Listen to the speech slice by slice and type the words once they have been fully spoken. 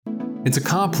It's a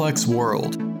complex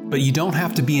world, but you don't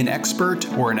have to be an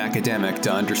expert or an academic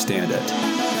to understand it.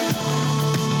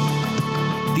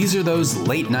 These are those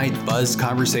late-night buzz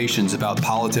conversations about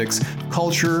politics,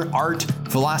 culture, art,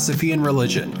 philosophy, and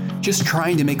religion, just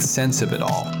trying to make sense of it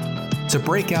all. To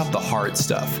break out the hard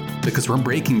stuff, because we're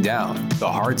breaking down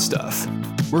the hard stuff.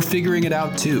 We're figuring it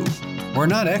out too. We're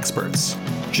not experts,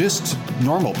 just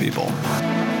normal people.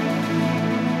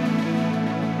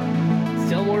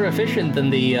 Still more efficient than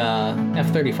the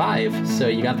F-35, so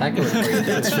you got that going for you.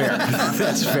 That's fair.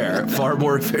 That's fair. Far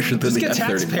more efficient than the F-35. Just get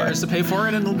taxpayers to pay for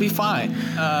it and it'll be fine.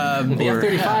 The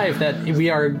F-35 that we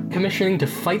are commissioning to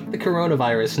fight the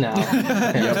coronavirus now.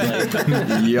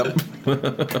 Yep.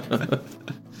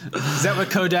 Is that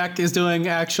what Kodak is doing?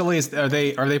 Actually, are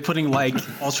they putting like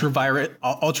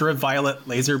ultraviolet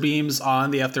laser beams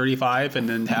on the F-35 and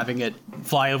then having it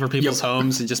fly over people's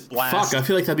homes and just blast? Fuck, I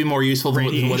feel like that'd be more useful than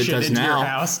what it does into now. Your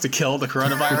house to kill the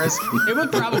coronavirus. It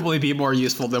would probably be more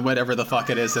useful than whatever the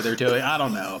fuck it is that they're doing. I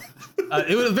don't know.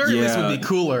 It would at the very least would be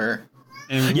cooler.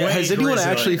 Has anyone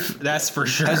actually? That's for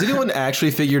sure. Has anyone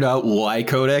actually figured out why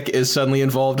Kodak is suddenly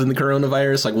involved in the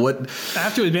coronavirus? Like, what? I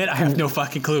have to admit, I have no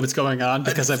fucking clue what's going on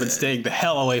because I've been staying the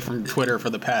hell away from Twitter for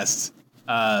the past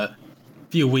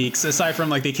few weeks. Aside from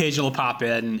like the occasional pop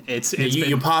in,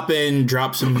 you pop in,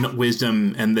 drop some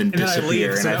wisdom, and then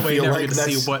disappear. So that way you never get to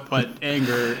see what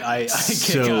anger I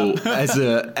kick up.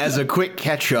 as a quick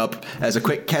catch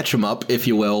 'em up, if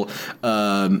you will,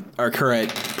 our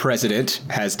current president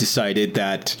has decided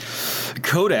that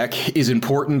Kodak is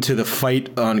important to the fight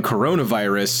on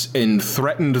coronavirus and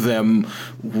threatened them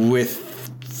with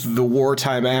the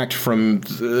wartime act from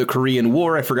the Korean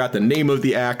War. I forgot the name of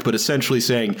the act, but essentially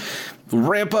saying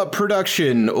ramp up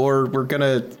production or we're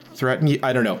gonna threaten you.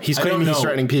 I don't know. He's claiming he's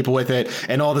threatening people with it,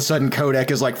 and all of a sudden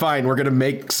Kodak is like, fine, we're gonna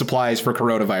make supplies for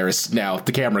coronavirus now,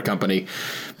 the camera company.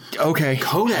 Okay.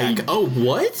 Kodak?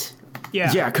 What?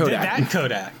 Yeah, Kodak. That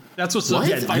Kodak. That's what's what?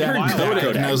 I heard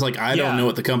Kodak, and I was like, I don't know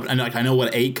what the company. I know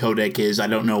what a Kodak is. I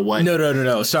don't know what.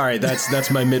 No. Sorry, that's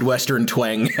my Midwestern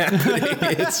twang.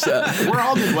 It's we're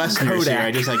all Midwesterners here.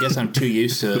 I guess I'm too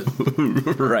used to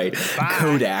it. Right. Bye.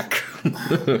 Kodak.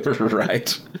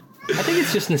 Right. I think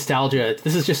it's just nostalgia.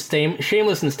 This is just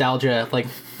shameless nostalgia. Like,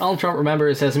 Donald Trump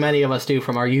remembers, as many of us do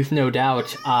from our youth, no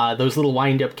doubt, those little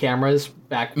wind-up cameras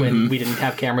back when we didn't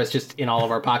have cameras just in all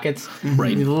of our pockets.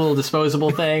 Right. The little disposable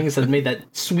things that made that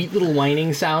sweet little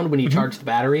whining sound when you charged the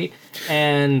battery.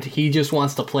 And he just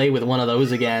wants to play with one of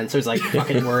those again. So it's like,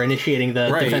 fucking, we're initiating the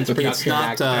Defense Production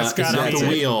Act. It's not the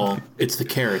wheel, it's the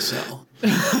carousel.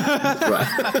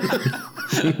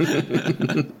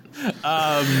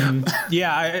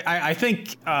 I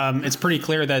think it's pretty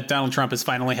clear that Donald Trump is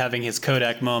finally having his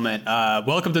Kodak moment.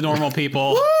 Welcome to normal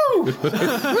people.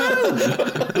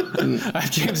 I'm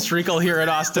James Treacle here in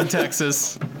Austin,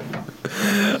 Texas.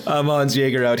 I'm Hans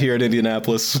Yeager out here in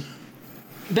Indianapolis.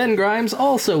 Ben Grimes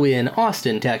also in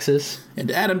Austin, Texas.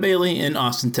 And Adam Bailey in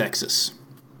Austin, Texas.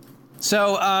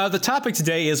 So the topic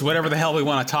today is whatever the hell we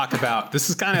want to talk about. This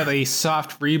is kind of a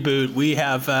soft reboot. We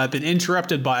have been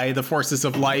interrupted by the forces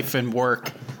of life and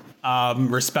work,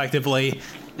 respectively.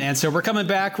 And so we're coming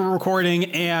back, we're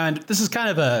recording, and this is kind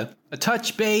of a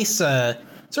touch base,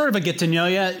 sort of a get to know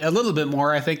you a little bit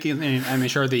more. I think, I'm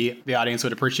sure the audience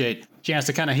would appreciate a chance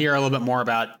to kind of hear a little bit more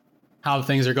about how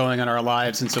things are going in our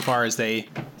lives insofar as they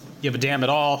give a damn at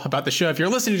all about the show. If you're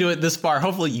listening to it this far,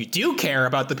 hopefully you do care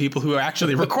about the people who are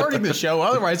actually recording the show.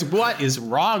 Otherwise, what is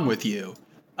wrong with you?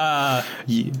 But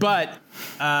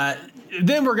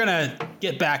then we're going to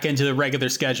get back into the regular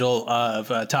schedule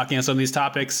of talking on some of these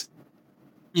topics,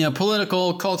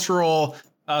 political, cultural,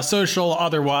 social,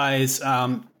 otherwise.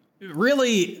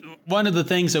 Really, one of the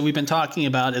things that we've been talking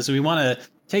about is we want to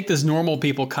take this normal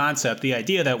people concept, the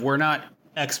idea that we're not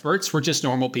experts, we're just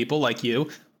normal people like you,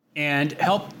 and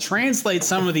help translate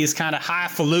some of these kind of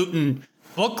highfalutin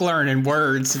book learning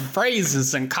words and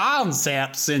phrases and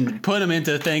concepts and put them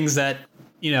into things that,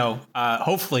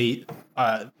 hopefully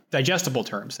digestible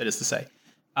terms, that is to say.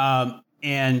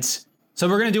 And so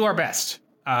we're going to do our best.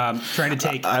 Trying to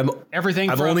take everything.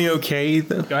 I'm only okay.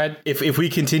 Go ahead. If we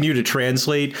continue to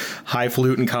translate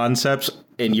highfalutin concepts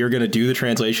and you're going to do the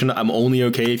translation, I'm only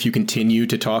okay if you continue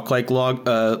to talk like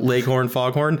Leghorn,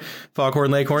 Foghorn,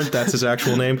 Leghorn. That's his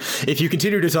actual name. If you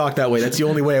continue to talk that way, that's the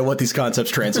only way I want these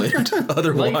concepts translated.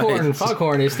 Otherwise, Leghorn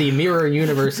Foghorn is the mirror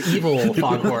universe evil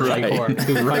Foghorn Leghorn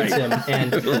who fights him,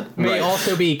 and may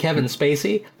also be Kevin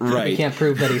Spacey. Right. We can't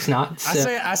prove that he's not.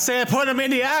 So. I say, put him in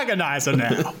the agonizer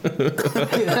now.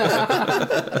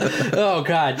 Oh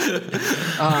God.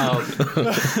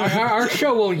 Our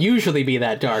show won't usually be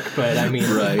that dark, but I mean,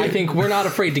 Right. I think we're not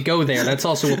afraid to go there. That's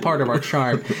also a part of our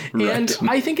charm. Right. And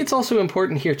I think it's also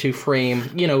important here to frame,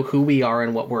 who we are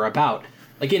and what we're about.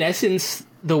 Like, in essence,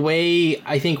 the way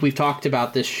I think we've talked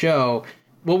about this show,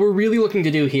 what we're really looking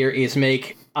to do here is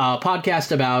make a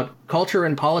podcast about culture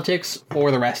and politics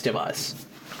for the rest of us.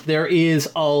 There is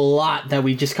a lot that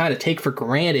we just kind of take for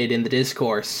granted in the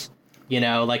discourse.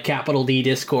 Like capital D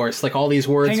discourse, like all these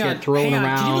words get thrown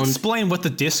around. Can you explain what the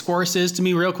discourse is to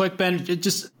me real quick, Ben?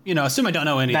 Just, assume I don't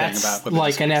know anything That's about what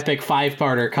like an epic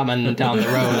 5-parter coming down the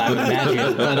road, I would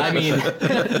imagine. But I mean,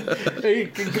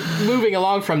 moving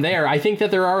along from there, I think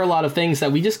that there are a lot of things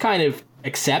that we just kind of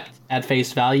accept at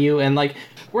face value. And like,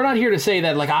 we're not here to say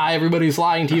that like, everybody's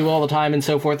lying to you all the time and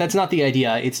so forth. That's not the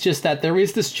idea. It's just that there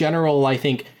is this general, I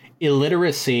think,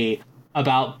 illiteracy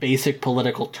about basic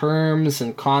political terms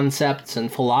and concepts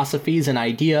and philosophies and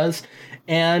ideas.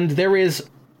 And there is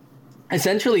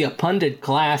essentially a pundit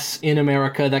class in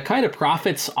America that kind of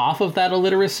profits off of that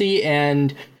illiteracy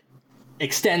and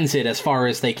extends it as far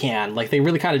as they can. Like, they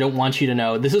really kind of don't want you to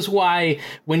know. This is why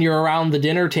when you're around the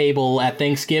dinner table at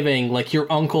Thanksgiving, like, your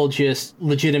uncle just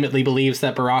legitimately believes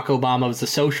that Barack Obama was a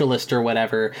socialist or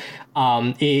whatever,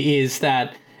 is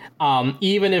that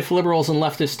even if liberals and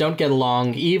leftists don't get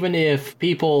along, even if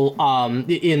people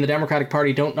in the Democratic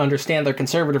Party don't understand their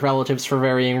conservative relatives for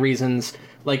varying reasons,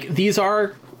 like, these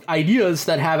are ideas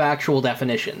that have actual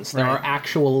definitions. There are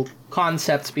actual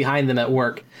concepts behind them at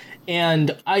work.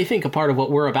 And I think a part of what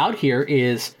we're about here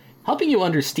is helping you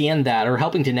understand that, or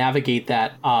helping to navigate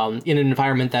that in an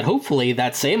environment that hopefully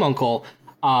that same uncle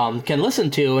can listen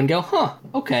to and go,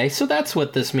 okay, so that's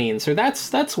what this means, or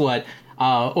that's what...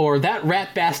 or that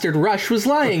rat bastard Rush was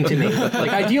lying to me.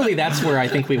 Like, ideally, that's where I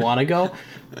think we want to go.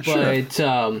 But,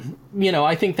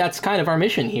 I think that's kind of our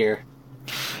mission here.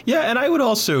 Yeah, and I would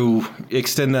also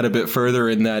extend that a bit further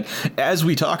in that as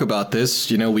we talk about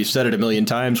this, we've said it a million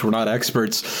times, we're not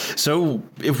experts. So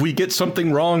if we get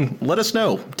something wrong, let us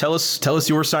know. Tell us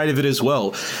your side of it as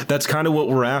well. That's kind of what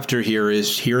we're after here,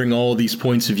 is hearing all these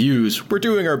points of views. We're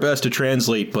doing our best to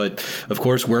translate, but of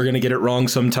course we're going to get it wrong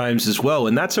sometimes as well,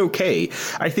 and that's okay.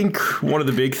 I think one of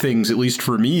the big things, at least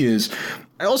for me, is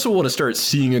I also want to start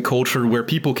seeing a culture where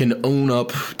people can own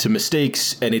up to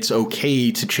mistakes, and it's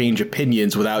okay to change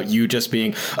opinions without you just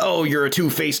being, oh, you're a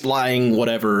two-faced lying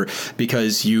whatever,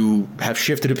 because you have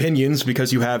shifted opinions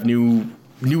because you have new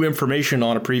information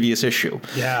on a previous issue.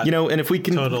 Yeah. And if we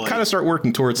can kind of start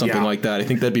working towards something like that, I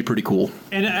think that'd be pretty cool.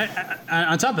 And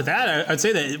on top of that, I'd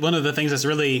say that one of the things that's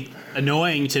really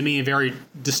annoying to me and very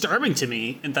disturbing to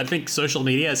me, and I think social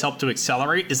media has helped to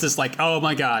accelerate, is this like, oh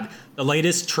my God, the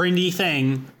latest trendy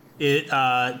thing,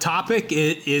 topic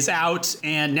is out,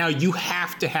 and now you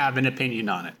have to have an opinion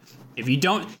on it. If you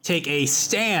don't take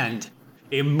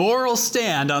a moral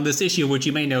stand on this issue, which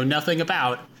you may know nothing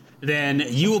about, then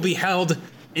you will be held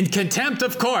in contempt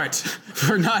of court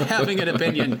for not having an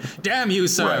opinion. Damn you,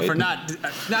 sir, for not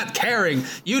caring.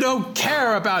 You don't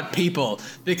care about people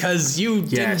because you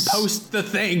didn't post the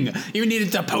thing. You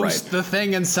needed to post the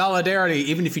thing in solidarity,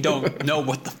 even if you don't know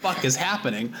what the fuck is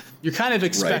happening. You're kind of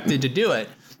expected to do it.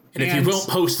 And if you don't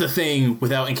post the thing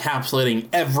without encapsulating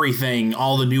everything,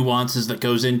 all the nuances that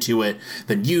goes into it,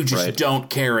 then you just don't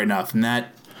care enough. And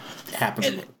that happens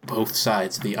on both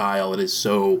sides of the aisle. It is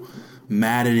so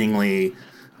maddeningly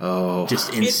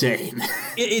just insane.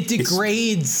 It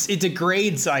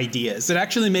degrades ideas. It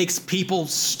actually makes people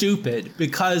stupid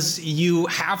because you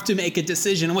have to make a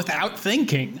decision without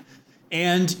thinking.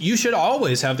 And you should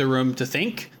always have the room to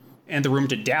think and the room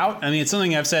to doubt. I mean, it's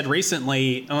something I've said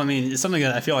recently. I mean, it's something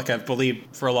that I feel like I've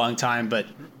believed for a long time, but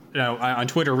on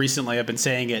Twitter recently I've been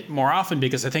saying it more often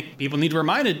because I think people need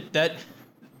reminded that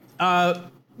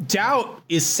doubt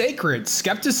is sacred.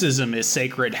 Skepticism is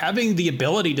sacred. Having the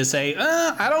ability to say,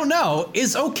 I don't know,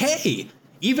 is okay.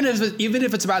 Even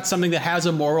if it's about something that has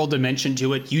a moral dimension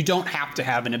to it, you don't have to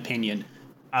have an opinion.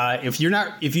 If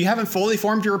you haven't fully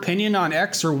formed your opinion on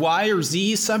X or Y or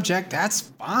Z subject, that's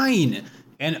fine.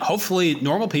 And hopefully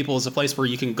Normal People is a place where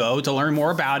you can go to learn more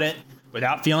about it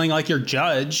without feeling like you're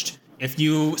judged. If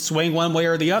you swing one way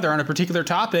or the other on a particular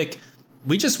topic,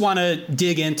 we just want to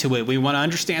dig into it. We want to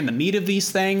understand the meat of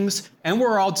these things. And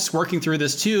we're all just working through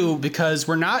this too, because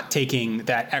we're not taking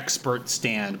that expert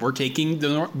stand. We're taking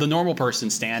the normal person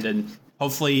stand, and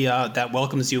hopefully that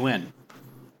welcomes you in.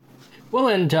 Well,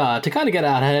 and to kind of get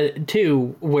out ahead,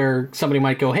 too, where somebody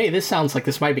might go, hey, this sounds like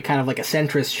this might be kind of like a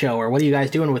centrist show, or what are you guys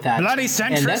doing with that? Bloody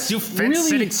centrist, you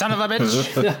fence-sitting son of a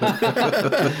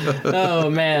bitch. Oh,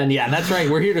 man, yeah, that's right.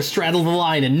 We're here to straddle the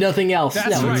line and nothing else.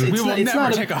 That's right. We will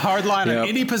never take a hard line on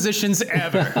any positions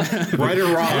ever. Right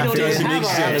or wrong, doesn't make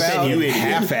sense.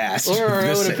 Half-assed. Or our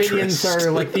own opinions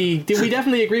are like we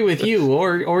definitely agree with you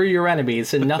or your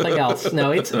enemies and nothing else.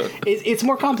 No, it's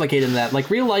more complicated than that. Like,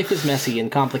 real life is messy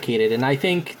and complicated, and I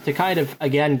think to kind of,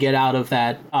 again, get out of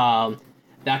that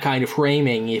that kind of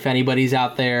framing, if anybody's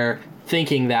out there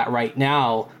thinking that right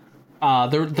now,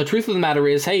 the truth of the matter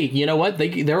is, hey, you know what?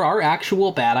 There are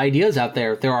actual bad ideas out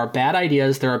there. There are bad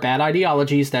ideas. There are bad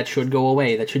ideologies that should go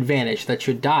away, that should vanish, that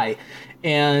should die.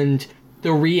 And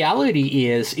the reality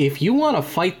is, if you want to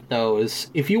fight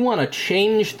those, if you want to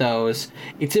change those,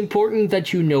 it's important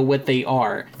that you know what they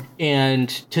are. And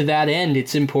to that end,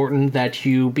 it's important that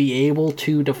you be able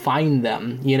to define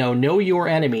them. You know your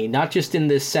enemy, not just in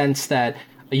this sense that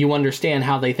you understand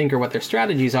how they think or what their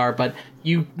strategies are, but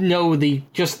you know the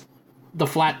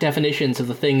flat definitions of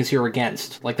the things you're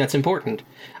against. Like, that's important.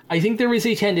 I think there is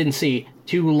a tendency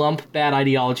to lump bad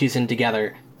ideologies in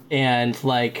together and,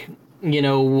 like,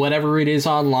 whatever it is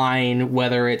online,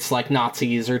 whether it's like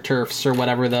Nazis or TERFs or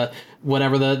whatever the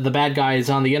bad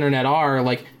guys on the internet are,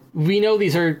 like, we know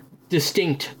these are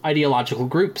distinct ideological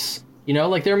groups.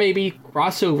 Like, there may be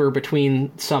crossover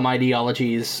between some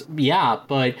ideologies, yeah,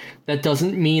 but that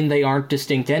doesn't mean they aren't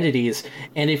distinct entities.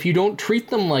 And if you don't treat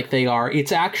them like they are,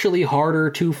 it's actually harder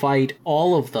to fight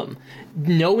all of them.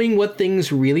 Knowing what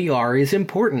things really are is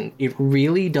important. It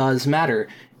really does matter.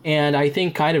 And I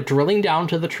think kind of drilling down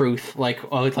to the truth, like,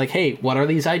 hey, what are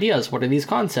these ideas? What are these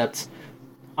concepts?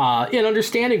 And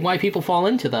understanding why people fall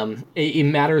into them, it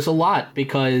matters a lot,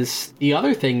 because the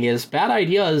other thing is, bad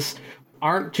ideas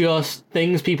aren't just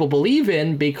things people believe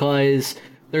in because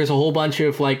there's a whole bunch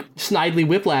of, like, Snidely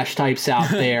Whiplash types out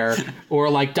there, or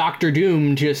like Doctor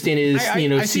Doom just in his,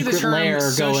 secret lair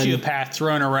going. Sociopath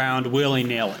thrown around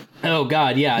willy-nilly. Oh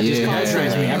God, yeah, just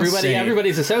constantly.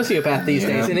 Everybody's a sociopath these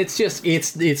days, and it's just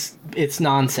it's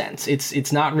nonsense.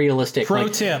 It's not realistic. Pro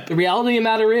tip: the reality of the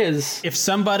matter is, if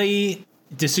somebody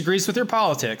disagrees with your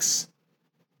politics,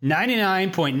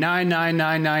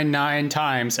 99.99999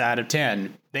 times out of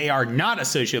 10, they are not a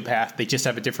sociopath. They just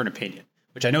have a different opinion,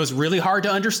 which I know is really hard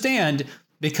to understand,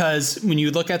 because when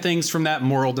you look at things from that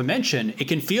moral dimension, it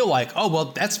can feel like, oh, well,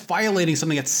 that's violating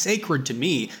something that's sacred to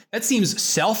me. That seems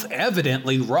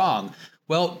self-evidently wrong.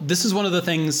 Well, this is one of the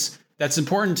things that's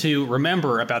important to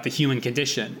remember about the human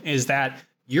condition, is that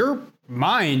your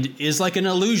mind is like an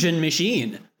illusion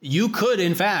machine. You could,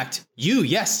 in fact,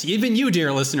 yes, even you,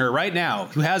 dear listener, right now,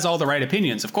 who has all the right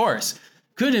opinions, of course,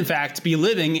 could, in fact, be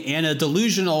living in a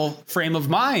delusional frame of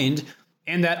mind,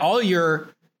 and that all your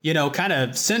kind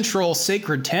of central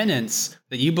sacred tenets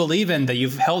that you believe in, that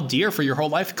you've held dear for your whole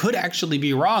life, could actually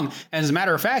be wrong. And as a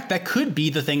matter of fact, that could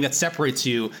be the thing that separates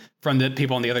you from the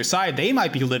people on the other side. They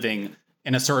might be living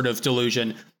in a sort of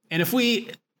delusion. And if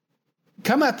we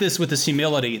come at this with this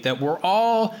humility that we're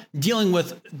all dealing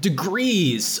with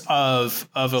degrees of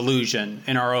illusion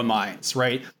in our own minds,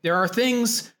 right? There are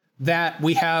things that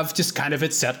we have just kind of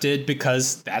accepted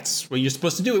because that's what you're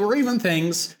supposed to do, or even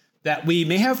things that we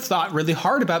may have thought really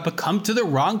hard about but come to the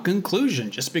wrong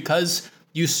conclusion. Just because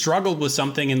you struggled with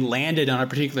something and landed on a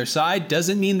particular side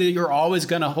doesn't mean that you're always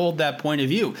going to hold that point of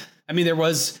view. I mean, there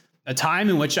was a time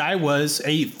in which I was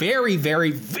a very, very,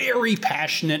 very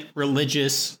passionate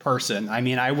religious person. I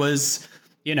mean, I was,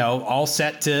 all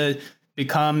set to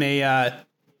become a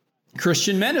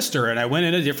Christian minister, and I went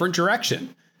in a different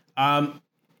direction.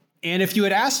 And if you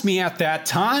had asked me at that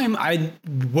time, I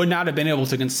would not have been able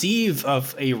to conceive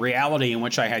of a reality in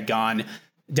which I had gone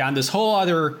down this whole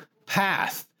other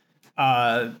path.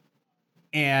 And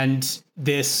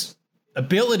this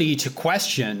ability to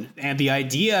question, and the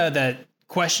idea that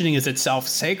questioning is itself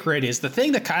sacred, is the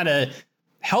thing that kind of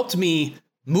helped me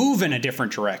move in a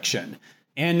different direction.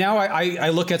 And now I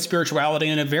look at spirituality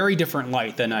in a very different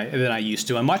light than I used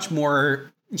to, a much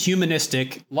more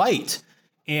humanistic light.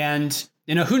 And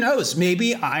who knows?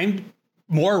 Maybe I'm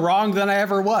more wrong than I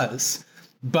ever was.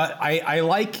 But I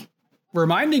like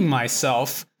reminding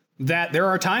myself that there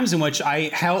are times in which I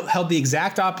held the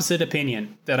exact opposite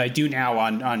opinion that I do now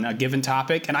on a given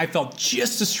topic. And I felt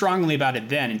just as strongly about it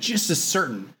then, and just as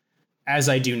certain as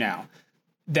I do now.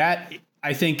 That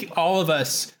I think all of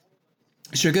us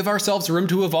should give ourselves room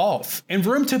to evolve, and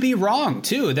room to be wrong,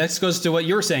 too. That goes to what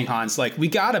you're saying, Hans. Like, we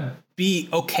got to be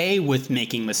okay with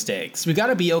making mistakes. We got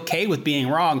to be okay with being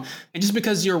wrong. And just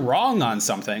because you're wrong on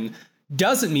something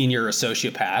doesn't mean you're a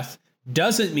sociopath,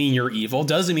 doesn't mean you're evil,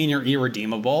 doesn't mean you're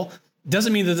irredeemable.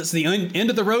 doesn't mean that it's the end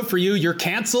of the road for you. You're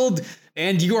canceled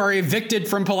and you are evicted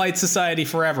from polite society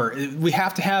forever. We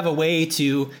have to have a way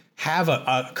to have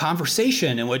a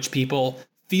conversation in which people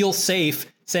feel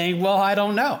safe saying, well, I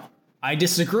don't know. I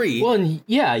disagree. Well, and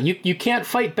yeah, you can't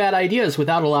fight bad ideas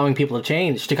without allowing people to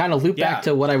change. To kind of loop back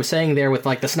to what I was saying there with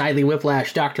like the Snidely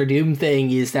Whiplash Doctor Doom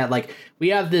thing is that like we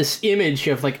have this image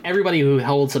of like everybody who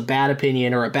holds a bad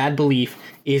opinion or a bad belief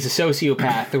is a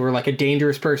sociopath or like a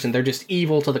dangerous person. They're just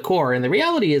evil to the core. And the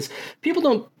reality is people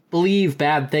don't believe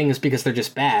bad things because they're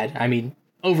just bad. I mean,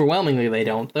 overwhelmingly they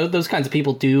don't. Those kinds of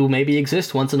people do maybe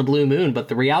exist once in a blue moon. But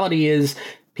the reality is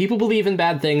people believe in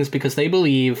bad things because they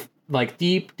believe like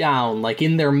deep down, like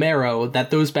in their marrow,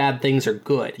 that those bad things are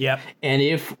good. Yep. And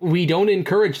if we don't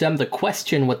encourage them to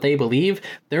question what they believe,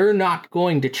 they're not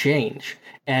going to change.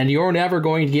 And you're never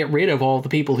going to get rid of all the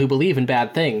people who believe in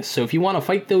bad things. So if you want to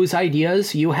fight those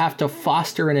ideas, you have to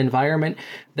foster an environment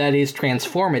that is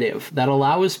transformative, that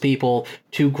allows people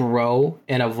to grow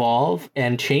and evolve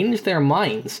and change their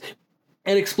minds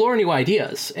and explore new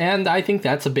ideas. And I think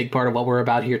that's a big part of what we're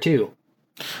about here, too.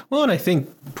 Well, and I think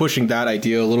pushing that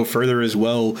idea a little further as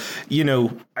well, you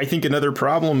know, I think another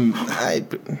problem,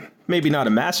 maybe not a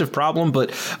massive problem,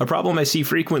 but a problem I see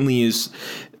frequently is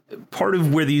part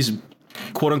of where these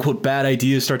quote unquote bad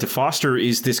ideas start to foster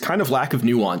is this kind of lack of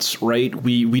nuance, right?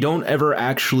 We don't ever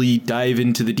actually dive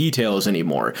into the details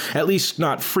anymore, at least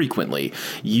not frequently.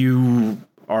 You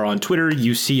are on Twitter,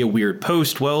 you see a weird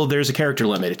post, well, there's a character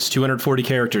limit. It's 240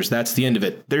 characters. That's the end of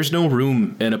it. There's no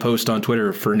room in a post on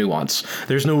Twitter for nuance.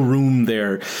 There's no room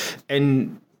there.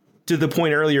 And to the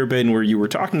point earlier, Ben, where you were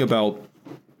talking about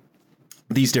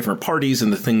these different parties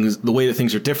and the way that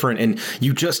things are different, and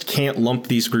you just can't lump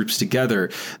these groups together.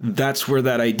 That's where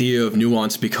that idea of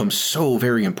nuance becomes so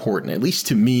very important. At least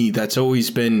to me, that's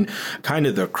always been kind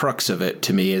of the crux of it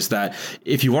to me, is that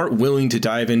if you aren't willing to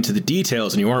dive into the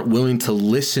details and you aren't willing to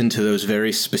listen to those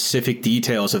very specific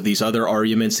details of these other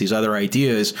arguments, these other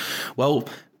ideas, well,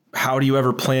 how do you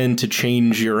ever plan to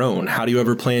change your own? How do you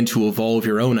ever plan to evolve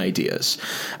your own ideas?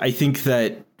 I think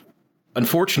that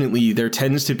unfortunately, there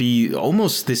tends to be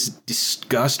almost this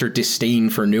disgust or disdain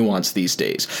for nuance these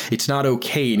days. It's not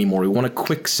okay anymore. We want a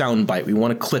quick soundbite. We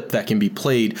want a clip that can be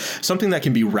played, something that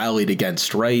can be rallied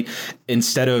against, right?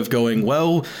 Instead of going,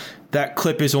 well, that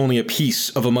clip is only a piece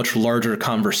of a much larger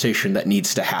conversation that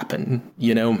needs to happen,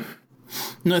 you know?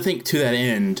 No, I think to that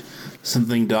end,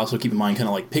 something to also keep in mind, kind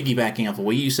of like piggybacking off of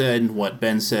what you said and what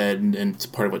Ben said, and it's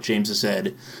part of what James has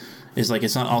said, is like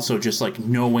it's not also just like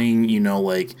knowing, you know,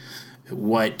 like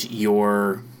what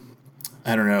your,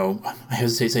 I don't know, I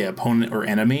hesitate to say opponent or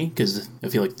enemy, because I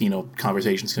feel like, you know,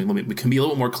 conversations can be a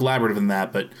little more collaborative than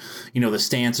that, but, you know, the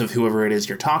stance of whoever it is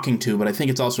you're talking to. But I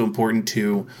think it's also important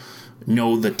to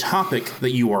know the topic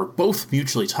that you are both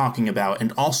mutually talking about,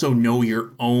 and also know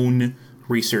your own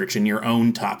research and your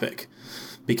own topic.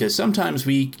 Because sometimes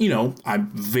we, you know, I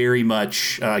very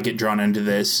much get drawn into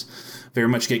this, very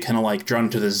much get kind of like drawn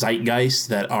into the zeitgeist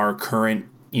that our current,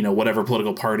 you know, whatever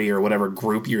political party or whatever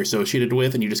group you're associated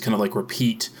with, and you just kind of like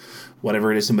repeat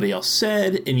whatever it is somebody else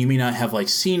said, and you may not have like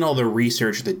seen all the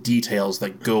research, the details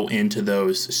that go into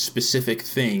those specific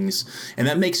things, and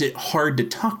that makes it hard to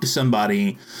talk to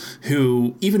somebody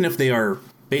who, even if they are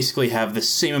basically have the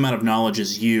same amount of knowledge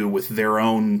as you with their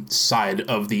own side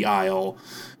of the aisle,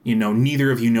 you know, neither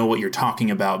of you know what you're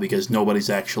talking about because nobody's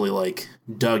actually like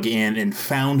dug in and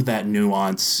found that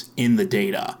nuance in the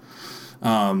data.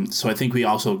 So I think we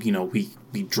also, you know, we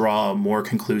draw more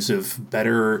conclusive,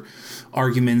 better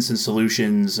arguments and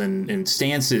solutions and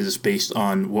stances based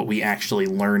on what we actually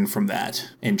learn from that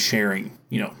and sharing,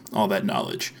 you know, all that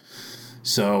knowledge.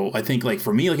 So I think, like,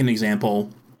 for me, like an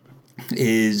example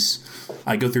is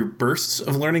I go through bursts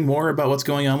of learning more about what's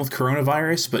going on with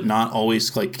coronavirus, but not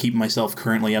always like keep myself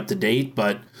currently up to date.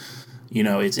 But, you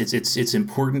know, it's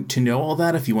important to know all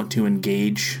that if you want to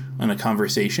engage in a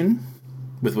conversation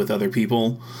with other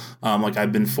people. Like,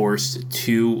 I've been forced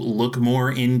to look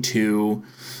more into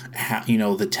how, you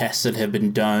know, the tests that have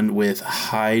been done with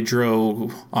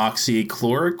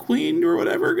hydroxychloroquine or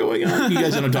whatever going on. You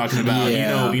guys know what I'm talking about.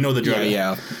 Yeah. You know the drug.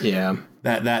 Yeah.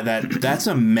 That's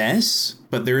a mess,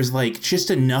 but there's like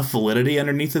just enough validity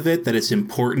underneath of it that it's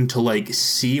important to like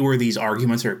see where these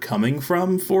arguments are coming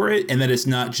from for it, and that it's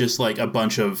not just like a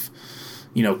bunch of,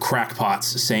 you know,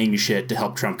 crackpots saying shit to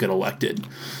help Trump get elected.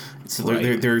 So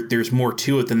right. There's more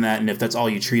to it than that, and if that's all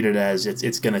you treat it as,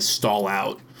 it's going to stall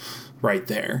out right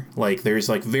there. Like, there's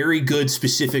like very good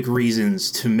specific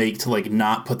reasons to like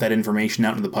not put that information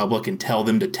out in the public and tell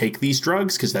them to take these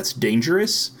drugs, because that's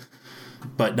dangerous.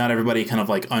 But not everybody kind of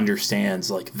like understands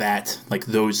like that, like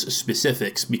those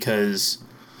specifics, because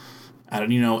I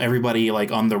don't, everybody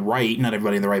like on the right, not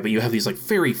everybody on the right, but you have these like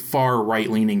very far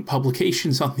right-leaning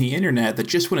publications on the internet that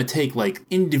just want to take like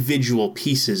individual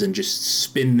pieces and just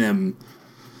spin them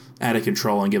out of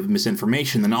control and give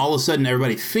misinformation. Then all of a sudden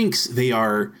everybody thinks they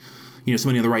are,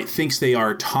 somebody on the right thinks they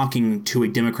are talking to a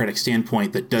democratic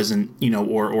standpoint that doesn't,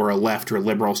 or a left or a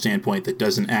liberal standpoint that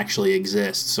doesn't actually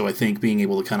exist. So I think being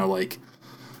able to kind of like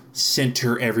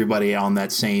center everybody on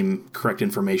that same correct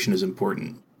information is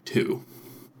important too.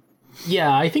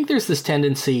 Yeah, I think there's this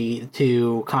tendency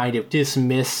to kind of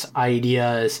dismiss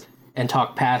ideas and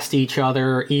talk past each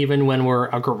other, even when we're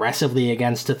aggressively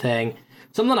against a thing.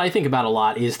 Something I think about a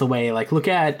lot is the way, like, look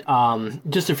at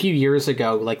just a few years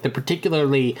ago, like the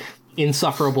particularly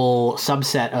insufferable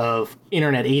subset of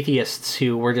internet atheists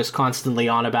who were just constantly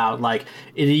on about, like,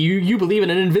 you believe in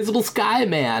an invisible sky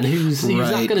man who's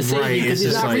not going to save you because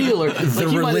he's not real, or the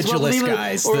like, religious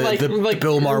guys, or the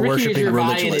Bill Maher worshipping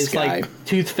religious guy. Like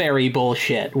tooth fairy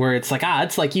bullshit, where it's like,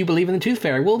 it's like you believe in the tooth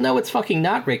fairy. Well, no, it's fucking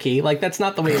not, Ricky. Like, that's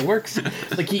not the way it works.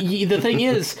 Like, the thing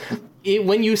is,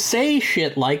 when you say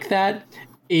shit like that,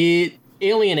 it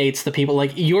alienates the people.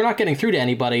 Like, you're not getting through to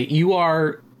anybody. You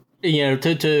are,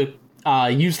 to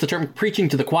use the term preaching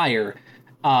to the choir,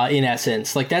 in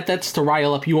essence. Like, that's to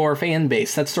rile up your fan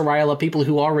base. That's to rile up people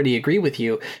who already agree with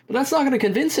you. But that's not going to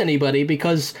convince anybody,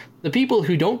 because the people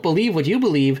who don't believe what you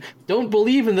believe don't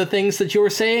believe in the things that you're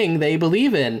saying they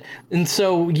believe in. And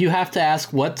so you have to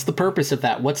ask, what's the purpose of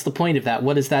that? What's the point of that?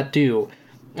 What does that do?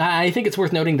 I think it's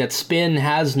worth noting that Spin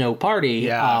has no party.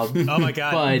 Yeah. Oh my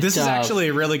God. But, this is actually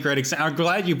a really great example. I'm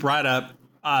glad you brought up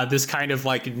this kind of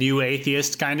like new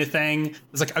atheist kind of thing.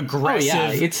 It's like aggressive.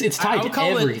 Oh, yeah. It's tied to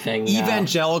everything.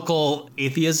 Evangelical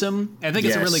atheism. I think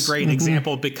it's a really great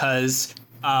example because,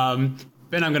 Ben,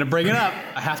 I'm going to bring it up.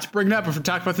 I have to bring it up if we're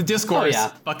talking about the discourse.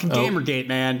 Fucking Gamergate,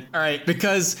 man. All right.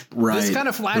 Because this kind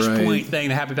of Flashpoint thing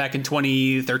that happened back in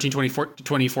 2013,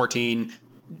 2014,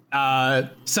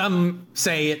 some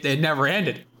say it never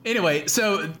ended. Anyway,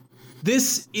 so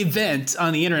this event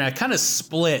on the internet kind of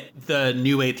split the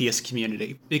new atheist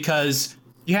community, because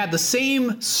you had the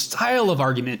same style of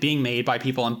argument being made by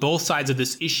people on both sides of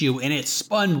this issue, and it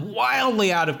spun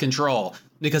wildly out of control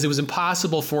because it was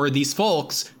impossible for these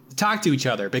folks to talk to each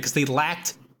other because they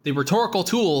lacked the rhetorical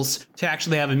tools to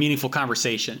actually have a meaningful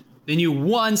conversation. They knew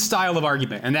one style of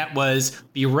argument, and that was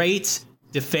berate,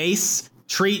 deface,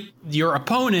 treat your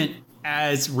opponent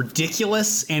as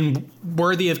ridiculous and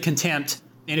worthy of contempt.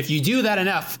 And if you do that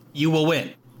enough, you will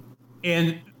win.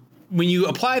 And when you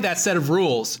apply that set of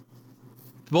rules,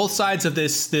 both sides of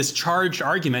this charged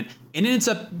argument, it ends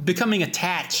up becoming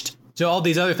attached to all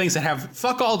these other things that have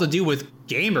fuck all to do with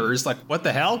gamers. Like, what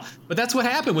the hell? But that's what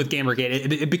happened with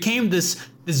Gamergate. It became this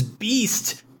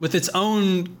beast with its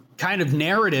own kind of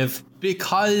narrative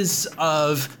because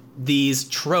of these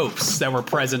tropes that were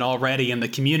present already in the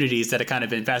communities that it kind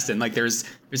of invested in. Like, there's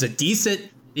a decent,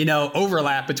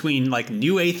 overlap between like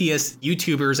new atheist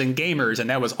YouTubers and gamers, and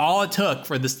that was all it took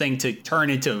for this thing to turn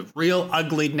into a real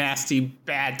ugly, nasty,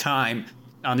 bad time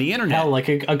on the internet. Hell, like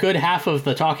a good half of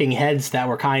the talking heads that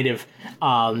were kind of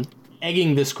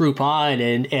egging this group on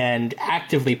and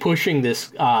actively pushing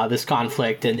this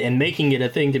conflict and making it a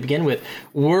thing to begin with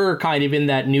were kind of in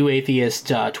that new atheist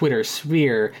Twitter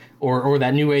sphere, or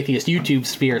that new atheist YouTube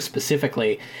sphere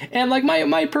specifically. And like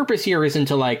my purpose here isn't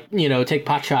to like, take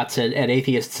pot shots at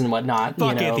atheists and whatnot.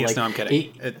 Fuck atheists, no, I'm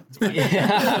kidding.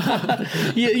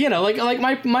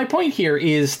 My point here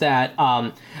is that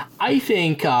I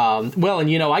think,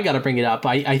 and I got to bring it up.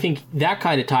 I think that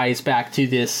kind of ties back to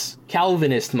this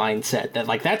Calvinist mindset that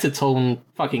like that's its own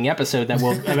fucking episode that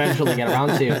we'll eventually get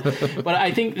around to. But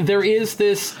I think there is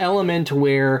this element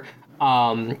where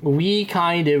we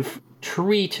kind of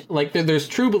treat, like, there's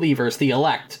true believers, the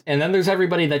elect, and then there's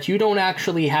everybody that you don't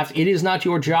actually have. It is not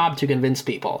your job to convince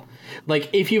people. Like,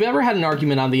 if you've ever had an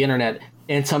argument on the internet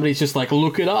and somebody's just like,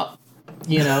 look it up,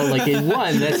 like,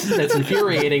 one, that's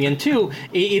infuriating, and two,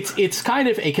 it's kind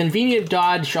of a convenient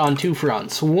dodge on two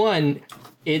fronts. One,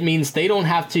 it means they don't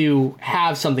have to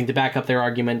have something to back up their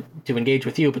argument to engage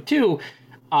with you, but two,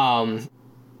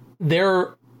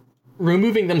 they're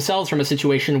removing themselves from a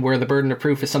situation where the burden of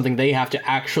proof is something they have to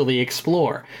actually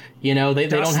explore. They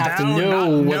don't have to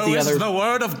know what the other... the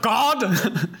word of God?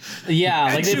 Yeah,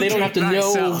 like they don't have to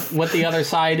know what the other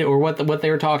side or what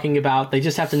they're talking about. They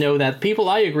just have to know that people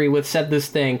I agree with said this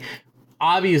thing.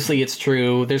 Obviously it's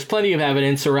true. There's plenty of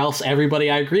evidence, or else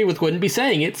everybody I agree with wouldn't be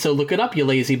saying it. So look it up, you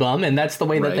lazy bum. And that's the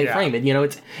way that they frame it.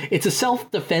 It's a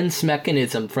self-defense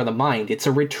mechanism for the mind. It's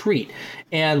a retreat.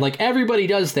 And like everybody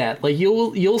does that. Like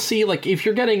you'll see, like, if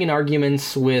you're getting in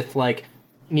arguments with like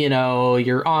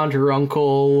your aunt or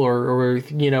uncle or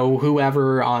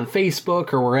whoever on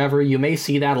Facebook or wherever. You may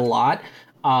see that a lot.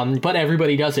 But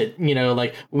everybody does it,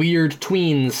 like weird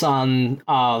tweens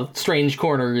on strange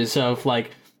corners of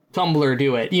like Tumblr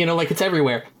do it, like it's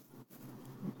everywhere.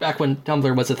 Back when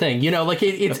Tumblr was a thing,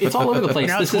 it's all over the place.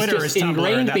 Now this Twitter is just is Tumblr,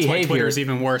 ingrained and that's behavior. why Twitter's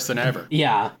even worse than ever.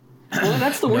 Yeah. Well,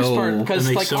 that's the worst part because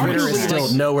That like makes so Twitter much is sense.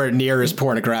 still nowhere near as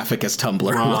pornographic as Tumblr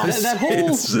was.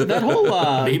 that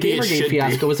whole Maybe it Gamergate should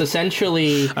fiasco be. was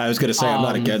essentially I was going to say I'm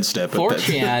not against it, but that's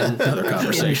 4chan another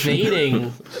conversation.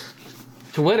 invading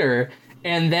Twitter,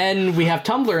 and then we have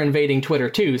Tumblr invading Twitter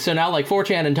too. So now like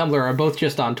 4chan and Tumblr are both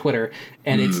just on Twitter,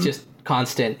 and it's just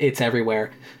constant. It's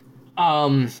everywhere.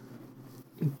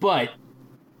 But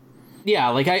yeah,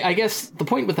 like I guess the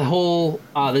point with the whole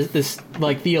this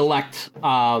like the elect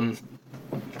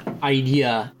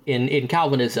idea in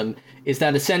Calvinism is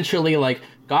that essentially like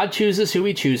God chooses who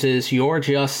he chooses. You're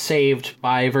just saved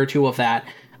by virtue of that.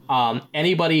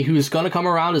 Anybody who's going to come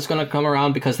around is going to come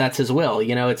around because that's his will.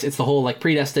 It's the whole like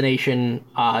predestination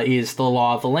is the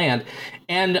law of the land.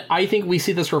 And I think we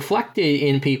see this reflected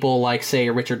in people like,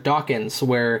 say, Richard Dawkins,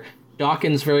 where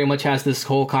Dawkins very much has this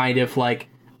whole kind of like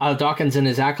Dawkins and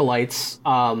his acolytes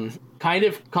kind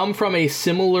of come from a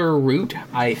similar root,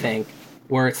 I think,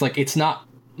 where it's like, it's not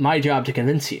my job to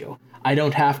convince you. I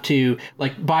don't have to,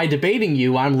 like, by debating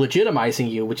you, I'm legitimizing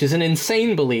you, which is an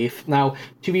insane belief. Now,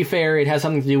 to be fair, it has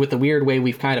something to do with the weird way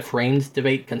we've kind of framed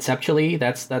debate conceptually.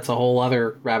 That's a whole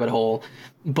other rabbit hole.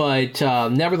 But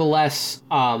nevertheless,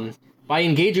 by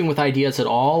engaging with ideas at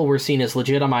all, we're seen as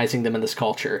legitimizing them in this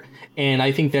culture. And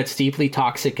I think that's deeply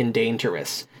toxic and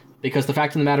dangerous. Because the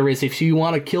fact of the matter is, if you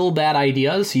want to kill bad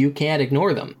ideas, you can't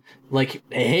ignore them. Like,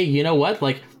 hey, you know what?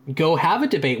 Like, go have a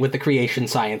debate with the creation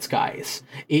science guys.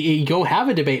 Go have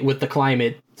a debate with the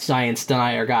climate science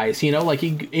denier guys. Like,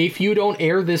 if you don't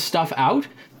air this stuff out,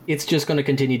 it's just going to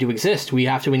continue to exist. We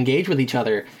have to engage with each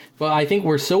other. But I think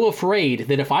we're so afraid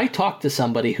that if I talk to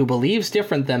somebody who believes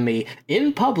different than me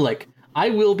in public, I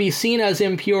will be seen as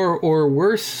impure, or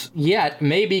worse yet,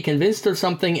 may be convinced of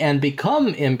something and become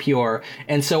impure.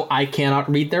 And so I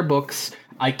cannot read their books.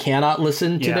 I cannot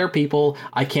listen to their people.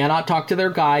 I cannot talk to their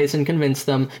guys and convince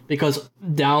them, because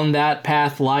down that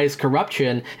path lies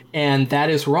corruption, and that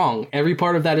is wrong. Every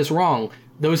part of that is wrong.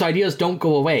 Those ideas don't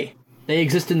go away. They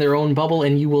exist in their own bubble,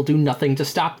 and you will do nothing to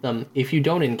stop them if you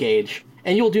don't engage.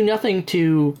 And you'll do nothing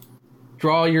to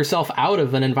draw yourself out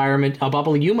of an environment, a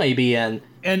bubble you may be in.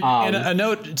 And a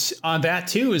note on that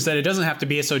too is that it doesn't have to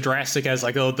be so drastic as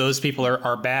like, oh, those people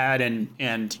are bad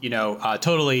and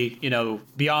totally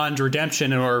beyond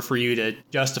redemption in order for you to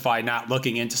justify not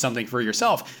looking into something for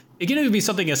yourself. It can even be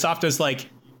something as soft as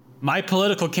like, my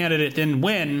political candidate didn't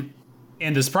win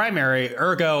in this primary,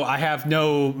 ergo I have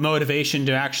no motivation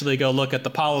to actually go look at the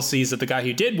policies of the guy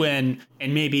who did win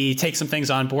and maybe take some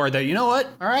things on board that,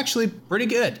 are actually pretty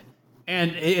good.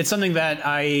 And it's something that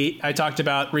I talked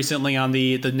about recently on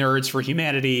the Nerds for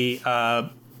Humanity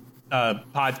podcast.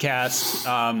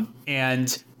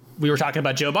 And we were talking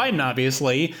about Joe Biden,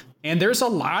 obviously. And there's a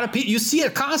lot of people, you see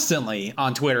it constantly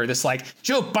on Twitter, this like,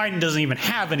 Joe Biden doesn't even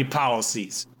have any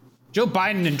policies. Joe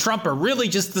Biden and Trump are really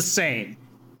just the same.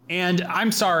 And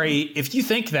I'm sorry, if you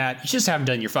think that, you just haven't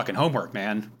done your fucking homework,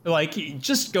 man. Like,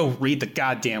 just go read the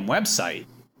goddamn website.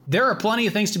 There are plenty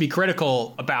of things to be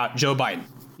critical about Joe Biden.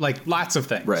 Like, lots of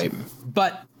things. Right.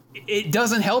 But it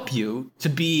doesn't help you to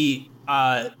be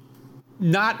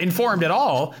not informed at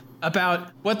all about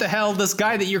what the hell this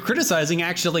guy that you're criticizing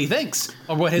actually thinks,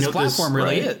 or what his platform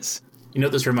really is. You know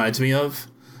what this reminds me of?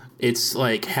 It's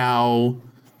like how,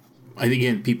 I think,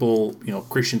 again, people,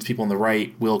 Christians, people on the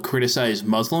right will criticize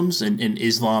Muslims and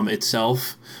Islam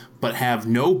itself, but have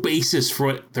no basis for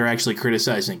what they're actually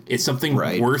criticizing. It's something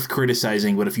worth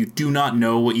criticizing, but if you do not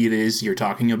know what it is you're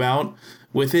talking about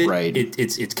with it,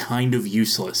 it's kind of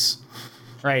useless.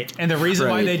 Right. And the reason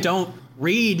why they don't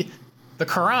read the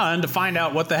Quran to find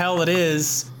out what the hell it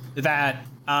is that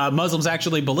Muslims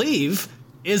actually believe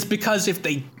is because if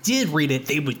they did read it,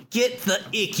 they would get the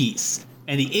ickies.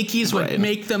 And the ickies would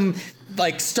make them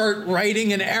like start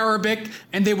writing in Arabic,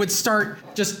 and they would start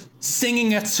just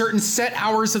singing at certain set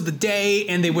hours of the day,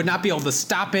 and they would not be able to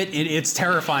stop it. It's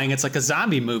terrifying. It's like a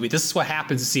zombie movie. This is what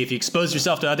happens. If you expose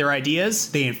yourself to other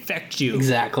ideas, they infect you.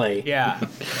 Exactly. Yeah.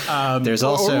 There's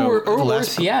also, or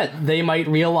worse yet, they might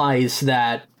realize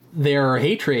that their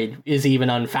hatred is even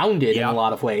unfounded in a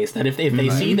lot of ways. That if they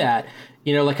see that,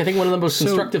 like I think one of the most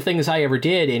constructive things I ever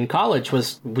did in college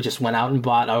was we just went out and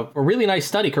bought a really nice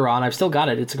study Quran. I've still got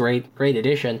it. It's a great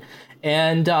edition.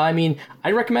 And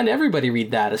I recommend everybody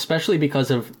read that, especially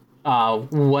because of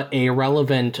what a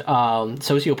relevant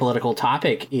socio-political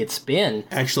topic it's been.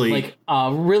 Actually, like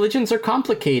religions are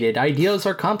complicated, ideas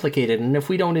are complicated, and if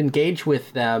we don't engage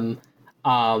with them,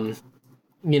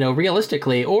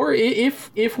 realistically, or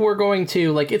if we're going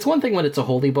to, like, it's one thing when it's a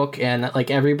holy book and like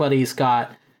everybody's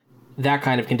got that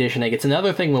kind of conditioning. It's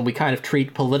another thing when we kind of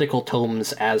treat political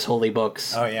tomes as holy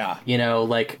books. Oh yeah.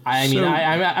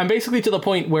 I'm basically to the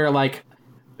point where, like,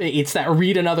 it's that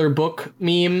read another book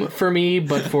meme for me,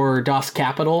 but for Das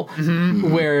Kapital,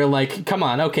 where, like, come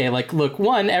on, okay, like, look,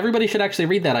 one, everybody should actually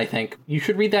read that, I think. You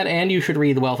should read that, and you should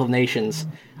read The Wealth of Nations.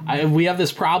 We have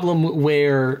this problem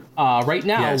where, right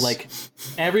now, like,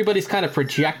 everybody's kind of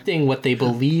projecting what they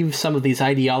believe some of these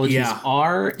ideologies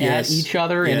are at each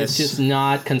other, and it's just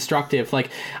not constructive. Like,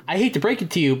 I hate to break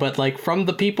it to you, but, like, from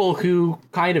the people who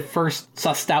kind of first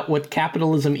sussed out what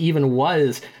capitalism even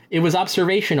was, it was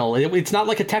observational. It's not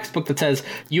like a textbook that says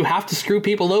you have to screw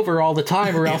people over all the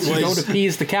time or else you don't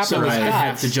appease the capitalist gods. I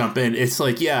have to jump in. It's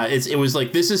like, it was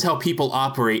like, this is how people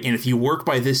operate, and if you work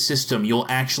by this system, you'll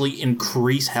actually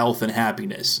increase health and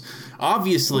happiness.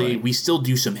 Obviously, we still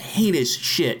do some heinous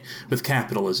shit with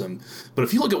capitalism, but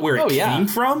if you look at where it came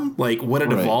from, like what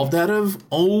it evolved out of,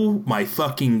 oh my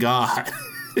fucking god.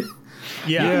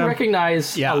 You can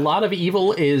recognize a lot of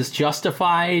evil is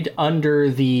justified under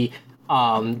the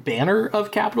banner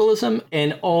of capitalism,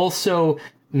 and also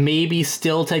maybe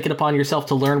still take it upon yourself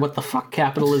to learn what the fuck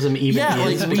capitalism even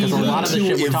is, because a lot of the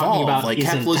shit we're talking about, like,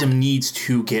 capitalism needs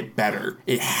to get better.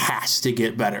 It has to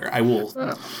get better. I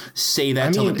will say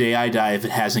that till the day I die if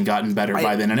it hasn't gotten better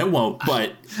by then, and it won't,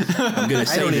 but I'm going to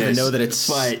say I don't even know that it's...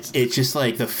 But it's just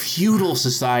like the feudal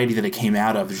society that it came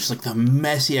out of, just like the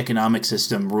messy economic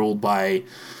system ruled by...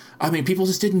 I mean, people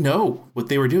just didn't know what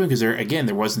they were doing because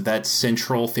there wasn't that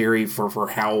central theory for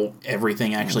how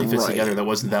everything actually fits together. There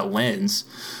wasn't that lens.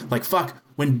 Like, fuck,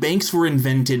 when banks were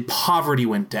invented, poverty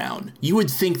went down. You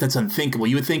would think that's unthinkable.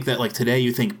 You would think that, like, today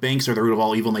you think banks are the root of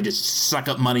all evil and they just suck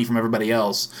up money from everybody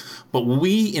else. But when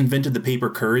we invented the paper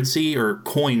currency, or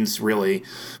coins, really,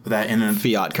 and then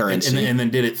fiat currency, and then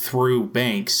did it through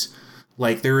banks.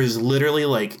 Like, there is literally,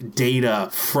 like, data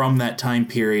from that time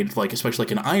period, like, especially,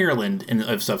 like, in Ireland and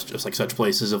of such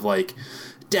places of, like,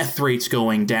 death rates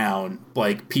going down,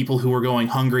 like, people who were going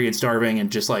hungry and starving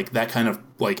and just, like, that kind of,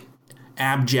 like,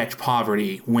 abject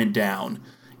poverty went down.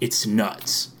 It's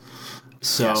nuts.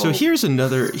 So here's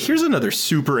another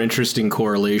super interesting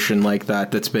correlation like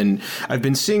that I've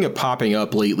been seeing it popping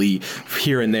up lately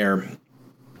here and there.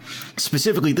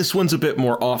 Specifically, this one's a bit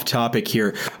more off topic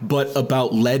here, but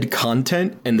about lead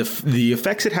content and the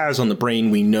effects it has on the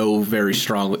brain. We know very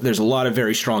strong. There's a lot of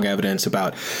very strong evidence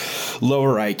about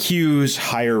lower IQs,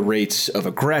 higher rates of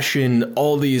aggression,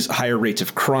 all these higher rates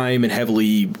of crime in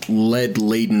heavily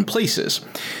lead-laden places.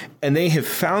 And they have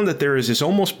found that there is this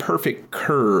almost perfect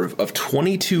curve of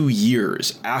 22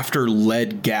 years after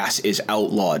lead gas is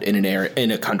outlawed in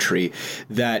a country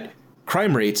that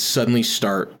crime rates suddenly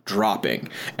start dropping,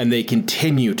 and they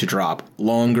continue to drop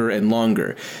longer and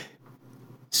longer.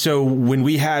 So when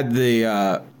we had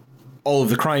all of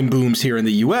the crime booms here in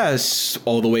the U.S.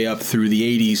 all the way up through the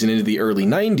 80s and into the early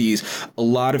 90s, a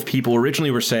lot of people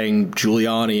originally were saying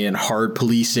Giuliani and hard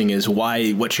policing is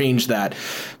what changed that.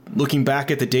 Looking back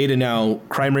at the data now,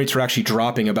 crime rates were actually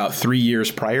dropping about 3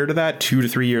 years prior to that, 2 to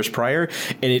 3 years prior,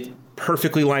 and it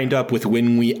perfectly lined up with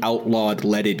when we outlawed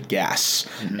leaded gas.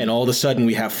 And all of a sudden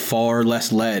we have far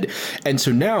less lead. And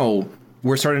so now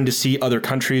we're starting to see other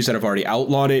countries that have already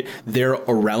outlawed it. They're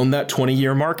around that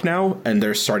 20-year mark now, and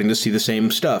they're starting to see the same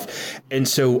stuff. And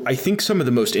so I think some of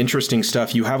the most interesting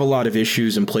stuff, you have a lot of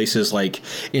issues in places like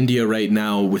India right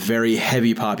now with very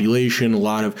heavy population, a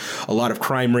lot of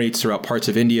crime rates throughout parts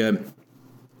of India.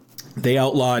 They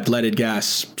outlawed leaded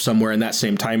gas somewhere in that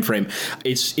same time frame.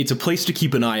 It's a place to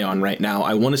keep an eye on right now.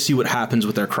 I want to see what happens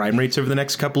with their crime rates over the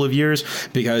next couple of years,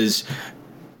 because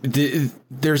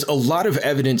there's a lot of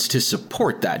evidence to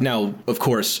support that. Now, of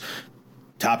course,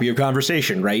 topic of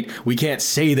conversation, right? We can't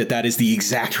say that is the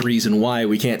exact reason why.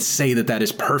 We can't say that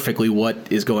is perfectly what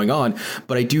is going on.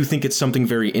 But I do think it's something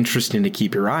very interesting to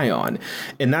keep your eye on.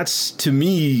 And that's, to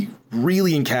me,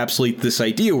 really encapsulate this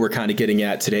idea we're kind of getting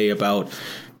at today about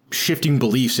shifting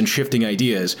beliefs and shifting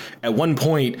ideas. At one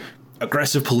point,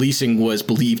 aggressive policing was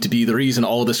believed to be the reason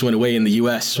all of this went away in the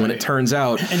U.S. When it turns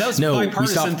out, and that was a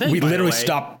bipartisan thing, we literally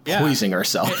stopped policing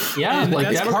ourselves. And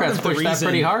like Democrats pushed that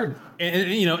pretty hard.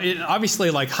 And obviously,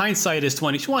 like, hindsight is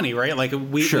 20/20, right? Like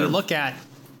we look at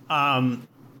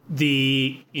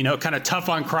the kind of tough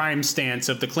on crime stance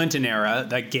of the Clinton era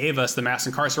that gave us the mass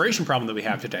incarceration problem that we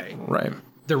have today. Right.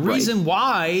 The reason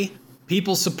why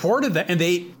people supported that. And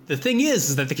the thing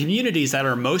is that the communities that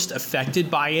are most affected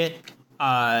by it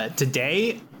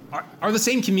today are the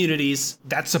same communities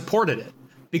that supported it,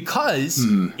 because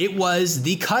it was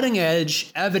the cutting edge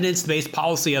evidence-based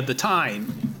policy of the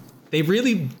time. They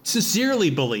really sincerely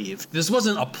believed this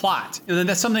wasn't a plot. And then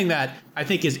that's something that I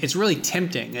think it's really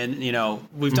tempting. And,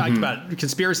 we've talked about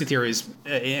conspiracy theories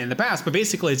in the past, but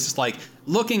basically it's just like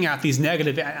looking at these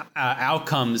negative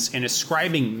outcomes and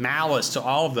ascribing malice to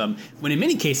all of them, when in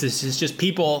many cases it's just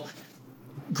people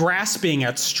grasping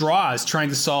at straws, trying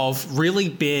to solve really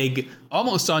big,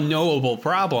 almost unknowable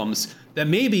problems that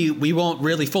maybe we won't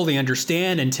really fully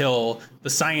understand until the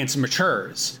science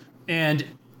matures. And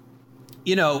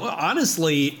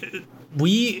honestly,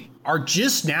 we are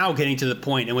just now getting to the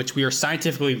point in which we are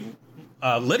scientifically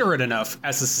literate enough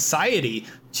as a society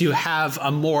to have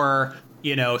a more,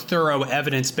 thorough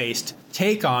evidence-based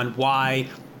take on why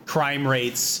crime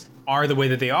rates are the way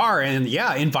that they are. And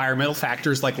environmental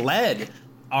factors like lead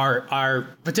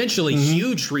are potentially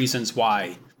huge reasons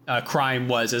why crime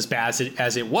was as bad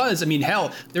as it was. I mean,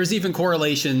 hell, there's even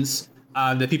correlations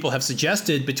that people have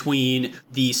suggested between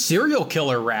the serial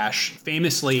killer rash,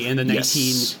 famously in the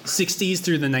 1960s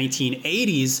through the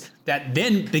 1980s, that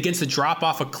then begins to drop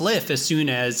off a cliff as soon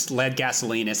as lead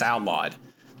gasoline is outlawed.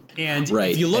 And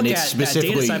if you look at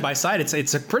data side by side,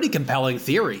 it's a pretty compelling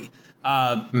theory.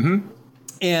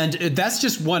 And that's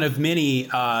just one of many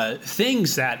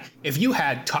things that if you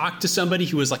had talked to somebody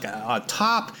who was like a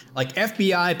top like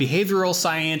FBI behavioral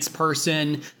science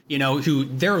person, who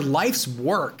their life's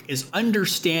work is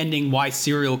understanding why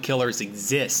serial killers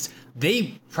exist,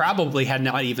 they probably had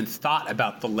not even thought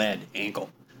about the lead angle,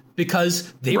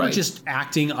 because they were just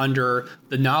acting under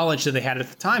the knowledge that they had at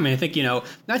the time. And I think,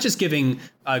 not just giving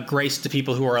grace to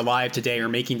people who are alive today or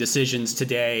making decisions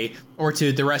today, or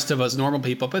to the rest of us normal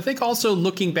people, but I think also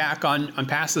looking back on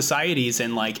past societies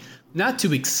and not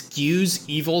to excuse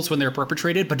evils when they're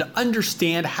perpetrated, but to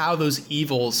understand how those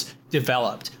evils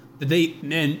developed. They,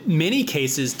 in many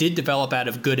cases, did develop out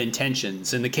of good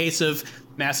intentions. In the case of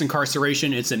mass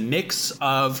incarceration, it's a mix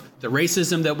of the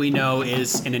racism that we know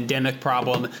is an endemic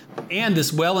problem and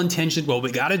this well-intentioned,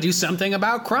 we got to do something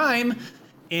about crime.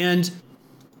 And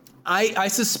I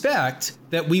suspect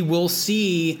that we will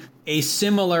see a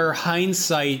similar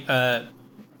hindsight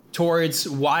towards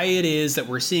why it is that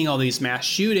we're seeing all these mass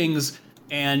shootings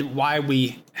and why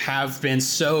we have been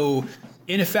so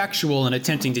ineffectual in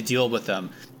attempting to deal with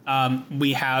them.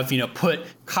 We have, put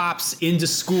cops into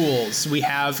schools. We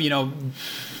have,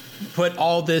 put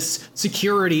all this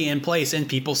security in place, and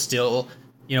people still,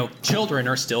 children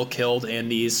are still killed in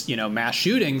these, mass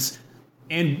shootings.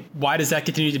 And why does that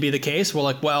continue to be the case?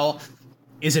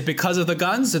 Is it because of the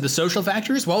guns or the social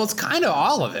factors? Well, it's kind of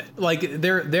all of it.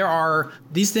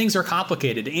 These things are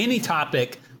complicated. Any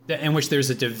topic in which there's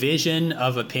a division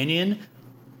of opinion,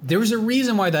 there's a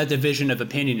reason why that division of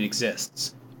opinion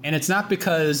exists. And it's not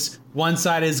because one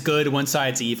side is good, one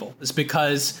side's evil. It's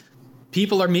because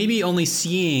people are maybe only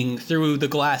seeing through the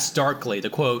glass darkly, to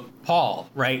quote Paul,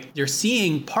 right? You're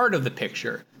seeing part of the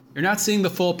picture. You're not seeing the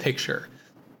full picture.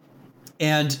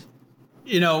 And,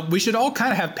 we should all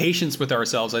kind of have patience with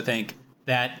ourselves, I think,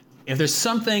 that if there's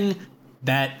something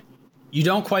that you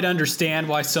don't quite understand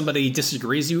why somebody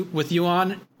disagrees with you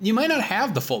on, you might not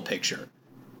have the full picture.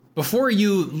 Before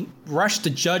you rush to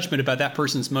judgment about that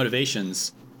person's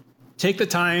motivations, take the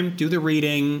time, do the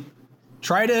reading,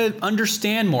 try to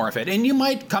understand more of it. And you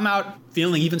might come out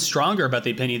feeling even stronger about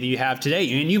the opinion that you have today.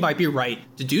 And you might be right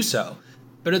to do so.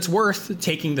 But it's worth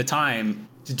taking the time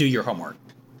to do your homework.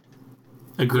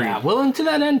 Agreed. Yeah, well, and to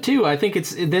that end, too, I think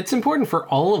it's important for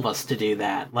all of us to do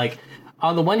that.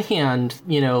 On the one hand,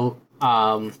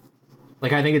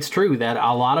 I think it's true that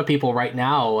a lot of people right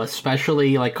now,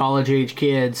 especially college-age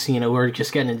kids, who are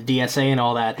just getting into DSA and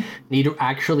all that, need to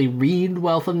actually read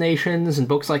Wealth of Nations and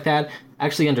books like that,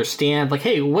 actually understand,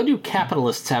 hey, what do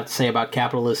capitalists have to say about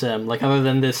capitalism? Other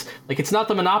than this, it's not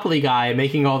the monopoly guy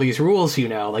making all these rules,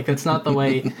 that's not the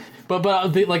way. But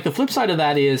the flip side of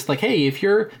that is, hey, if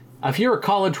you're a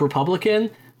college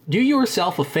Republican, do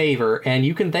yourself a favor, and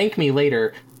you can thank me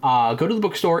later. Go to the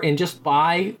bookstore and just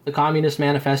buy the Communist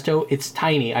Manifesto. It's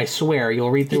tiny, I swear.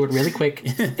 You'll read through it really quick,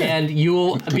 and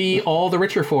you'll be all the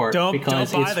richer for it. Don't buy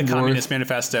the Communist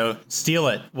Manifesto. Steal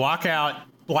it. Walk out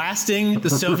blasting the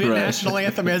Soviet national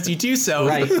anthem as you do so.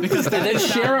 Right. Because and then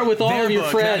share it with all of your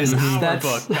friends. That is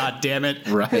our book. God damn it.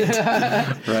 Right.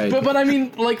 Right. But I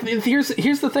mean, here's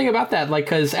the thing about that.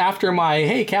 Because after my,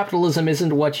 hey, capitalism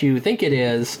isn't what you think it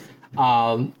is,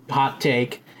 hot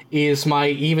take, is my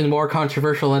even more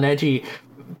controversial and edgy,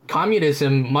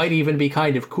 communism might even be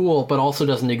kind of cool, but also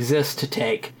doesn't exist to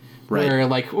take. Right. Where,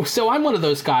 like, so I'm one of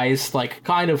those guys, like,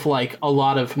 kind of like a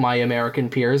lot of my American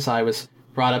peers. I was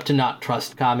brought up to not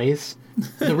trust commies.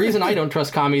 The reason I don't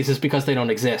trust commies is because they don't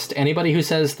exist. Anybody who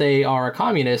says they are a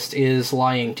communist is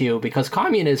lying to you, because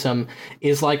communism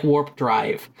is like warp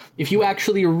drive. If you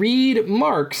actually read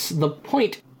Marx, the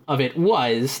point of it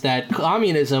was that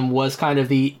communism was kind of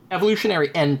the evolutionary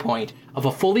endpoint of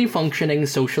a fully functioning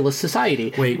socialist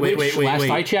society. Wait. Last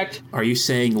I checked... Are you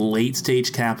saying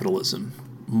late-stage capitalism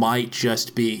might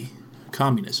just be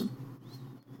communism?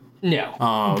 No,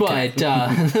 okay.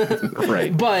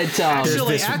 Right. but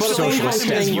Actually, socialist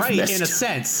is right missed. in a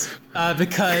sense,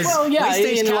 because in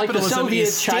late-stage like the capitalism Soviet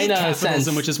is state China capitalism,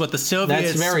 sense. which is what the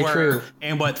Soviets That's very were, true.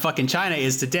 and what fucking China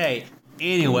is today.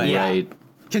 Anyway, Right.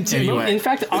 continue. In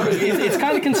fact, it's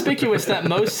kind of conspicuous that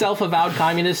most self-avowed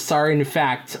communists are, in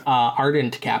fact,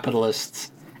 ardent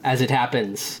capitalists, as it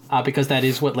happens, because that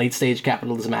is what late-stage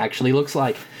capitalism actually looks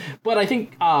like. But I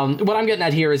think what I'm getting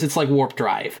at here is it's like warp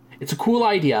drive. It's a cool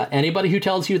idea. Anybody who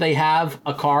tells you they have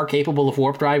a car capable of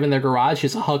warp drive in their garage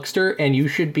is a huckster, and you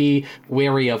should be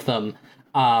wary of them.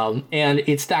 And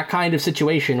it's that kind of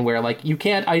situation where, like, you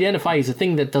can't identify as a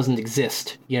thing that doesn't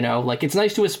exist, you know? Like, it's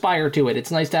nice to aspire to it. It's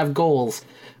nice to have goals.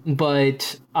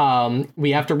 But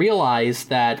we have to realize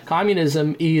that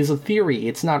communism is a theory.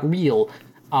 It's not real.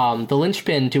 The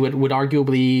linchpin to it would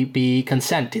arguably be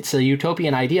consent. It's a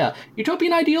utopian idea.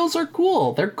 Utopian ideals are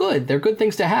cool. They're good. They're good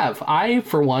things to have. I,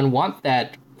 for one, want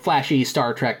that flashy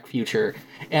Star Trek future.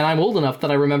 And I'm old enough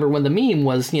that I remember when the meme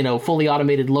was, you know, fully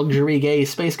automated luxury gay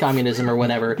space communism or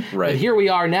whatever. Right. But here we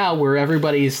are now where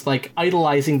everybody's, like,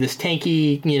 idolizing this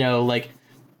tanky, you know, like,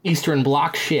 Eastern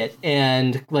Bloc shit,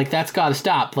 and, like, that's gotta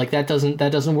stop. Like, that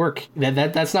doesn't work.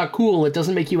 That's not cool. It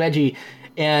doesn't make you edgy.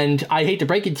 And I hate to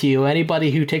break it to you,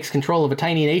 anybody who takes control of a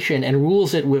tiny nation and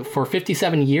rules it for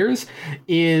 57 years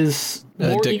is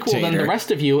more equal than the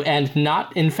rest of you, and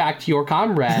not, in fact, your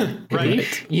comrade.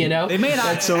 Right. You know? They may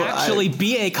not actually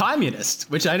be a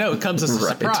communist, which I know comes as a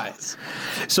surprise.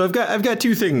 So I've got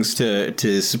two things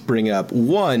to bring up.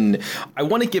 One, I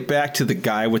want to get back to the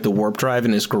guy with the warp drive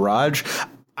in his garage.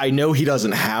 I know he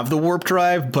doesn't have the warp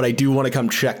drive, but I do want to come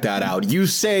check that out. You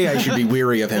say I should be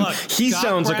weary of him. Look, he Scott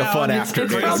sounds like a fun Brown,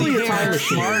 afternoon. It's probably a time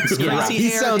machine. Yeah. He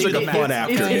sounds like a fun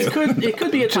afternoon. It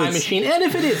could be a time machine, and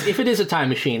if it is a time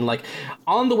machine, like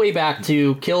on the way back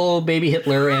to kill baby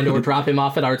Hitler and or drop him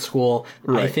off at art school,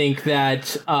 I think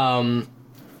that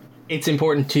it's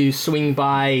important to swing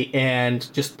by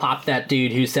and just pop that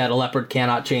dude who said a leopard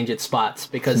cannot change its spots,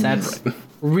 because that's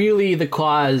really the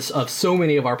cause of so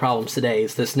many of our problems today,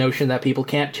 is this notion that people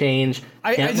can't chan't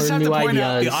I just learn have to new point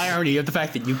out ideas. the irony of the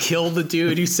fact that you kill the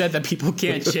dude who said that people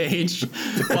can't change,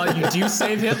 while you do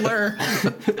save Hitler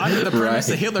under the premise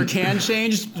that Hitler can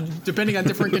change depending on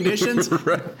different conditions.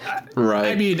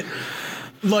 Right. I mean,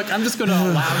 look, I'm just going to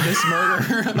allow this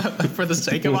murder for the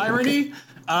sake of irony.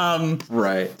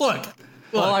 Right. Look.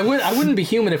 Well, I wouldn't be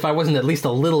human if I wasn't at least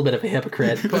a little bit of a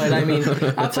hypocrite. But I mean,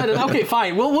 outside of okay,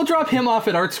 fine, we'll drop him off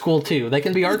at art school too. They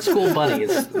can be art school buddies.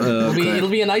 It'll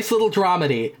be a nice little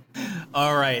dramedy.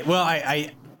 All right. Well,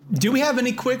 I do we have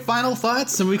any quick final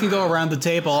thoughts? And we can go around the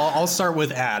table. I'll start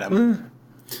with Adam.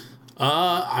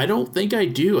 I don't think I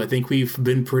do. I think we've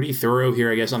been pretty thorough here,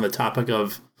 I guess, on the topic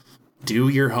of do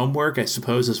your homework, I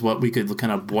suppose, is what we could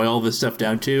kind of boil this stuff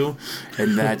down to,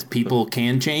 and that people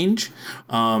can change.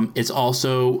 It's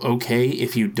also okay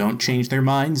if you don't change their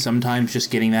mind. Sometimes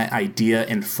just getting that idea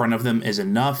in front of them is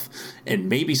enough, and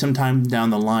maybe sometime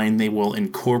down the line they will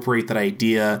incorporate that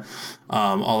idea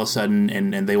all of a sudden,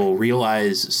 and they will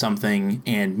realize something,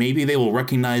 and maybe they will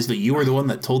recognize that you are the one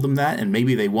that told them that, and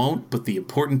maybe they won't. But the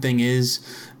important thing is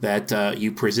that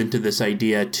you presented this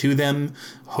idea to them,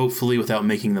 hopefully without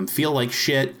making them feel like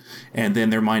shit, and then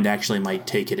their mind actually might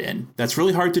take it in. That's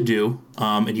really hard to do,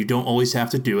 and you don't always have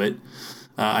to do it.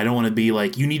 I don't want to be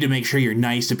like, you need to make sure you're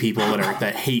nice to people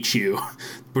that hate you.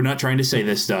 We're not trying to say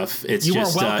this stuff. It's you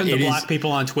just are welcome to block is,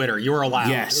 people on Twitter. You are allowed.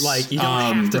 Yes, like you don't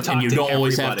have to talk and you to don't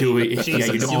always everybody. have to. Yeah,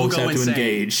 you don't always have to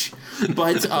engage.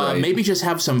 But maybe just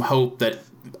have some hope that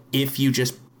if you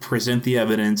just present the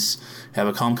evidence, have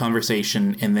a calm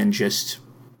conversation, and then just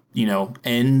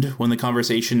end when the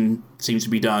conversation seems to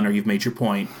be done or you've made your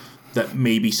point, that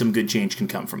maybe some good change can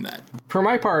come from that. For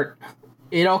my part,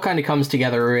 it all kind of comes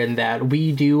together in that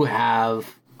we do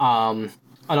have an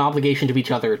obligation to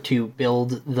each other to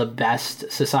build the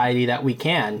best society that we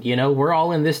can. We're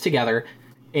all in this together,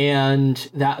 and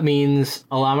that means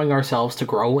allowing ourselves to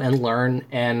grow and learn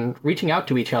and reaching out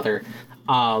to each other.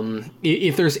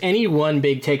 If there's any one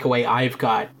big takeaway I've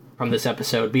got from this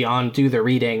episode beyond do the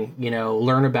reading,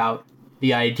 learn about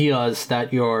the ideas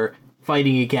that your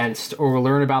fighting against, or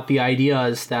learn about the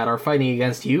ideas that are fighting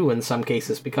against you in some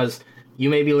cases, because you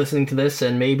may be listening to this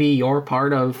and maybe you're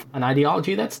part of an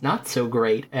ideology that's not so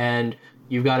great and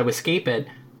you've got to escape it.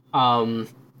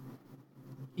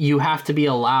 You have to be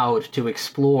allowed to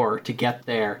explore to get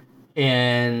there.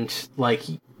 And like,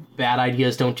 bad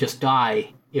ideas don't just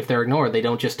die if they're ignored. They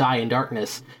don't just die in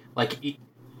darkness. Like,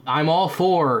 I'm all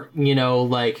for,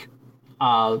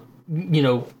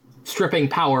 stripping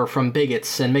power from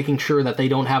bigots and making sure that they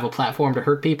don't have a platform to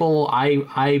hurt people.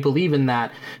 I believe in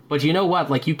that. But you know what?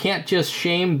 Like, you can't just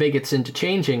shame bigots into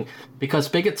changing, because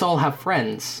bigots all have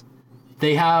friends.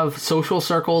 They have social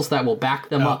circles that will back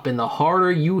them up, and the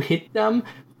harder you hit them,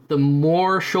 the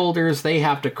more shoulders they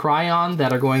have to cry on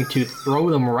that are going to throw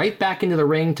them right back into the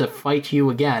ring to fight you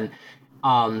again.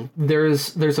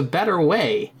 There's a better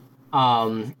way.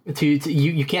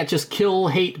 You can't just kill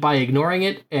hate by ignoring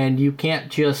it, and you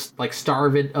can't just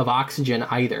starve it of oxygen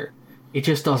either. It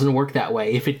just doesn't work that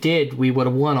way. If it did, we would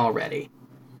have won already.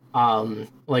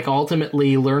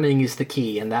 Ultimately, learning is the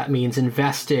key, and that means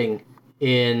investing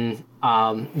in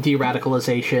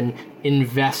de-radicalization,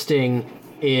 investing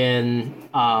in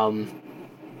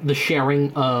the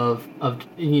sharing of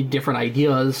different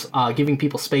ideas, giving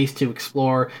people space to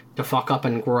explore, to fuck up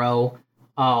and grow.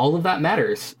 All of that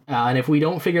matters. And if we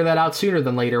don't figure that out sooner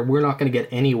than later, we're not going to get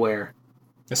anywhere.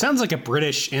 It sounds like a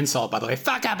British insult, by the way.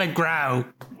 Fuck up and grow.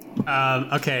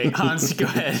 Okay, Hans, go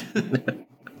ahead.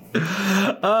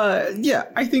 Yeah,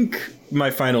 I think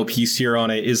my final piece here on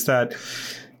it is that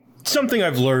something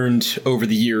I've learned over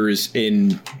the years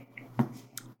in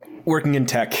working in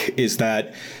tech is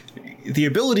that the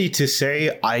ability to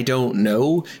say, I don't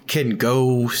know, can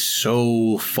go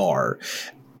so far.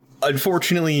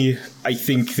 Unfortunately, I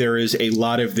think there is a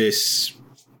lot of this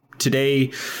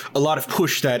today, a lot of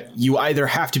push that you either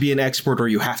have to be an expert or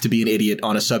you have to be an idiot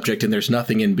on a subject, and there's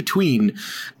nothing in between.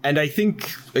 And I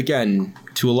think, again,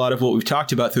 to a lot of what we've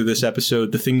talked about through this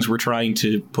episode, the things we're trying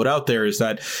to put out there is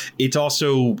that it's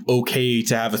also okay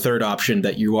to have a third option,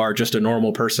 that you are just a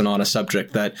normal person on a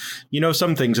subject, that you know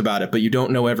some things about it, but you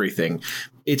don't know everything.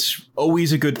 It's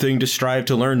always a good thing to strive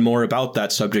to learn more about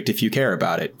that subject if you care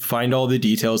about it. Find all the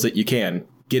details that you can.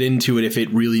 Get into it if it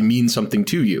really means something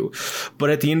to you. But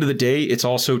at the end of the day, it's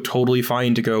also totally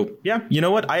fine to go, yeah, you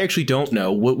know what? I actually don't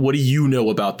know. What do you know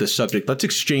about this subject? Let's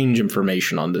exchange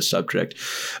information on this subject.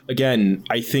 Again,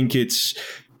 I think it's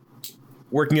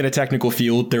working in a technical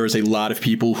field. There is a lot of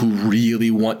people who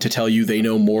really want to tell you they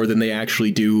know more than they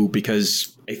actually do,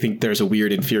 because I think there's a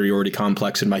weird inferiority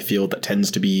complex in my field that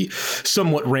tends to be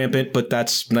somewhat rampant, but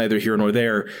that's neither here nor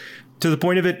there. To the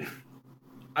point of it,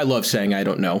 I love saying I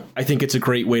don't know. I think it's a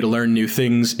great way to learn new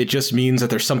things. It just means that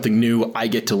there's something new I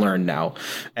get to learn now.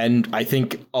 And I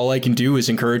think all I can do is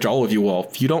encourage all of you all.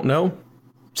 If you don't know,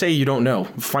 say you don't know.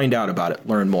 Find out about it.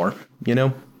 Learn more, you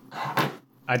know?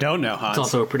 I don't know, Hans. It's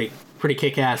also a pretty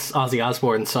kick-ass Ozzy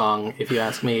Osbourne song, if you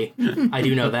ask me. I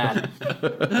do know that.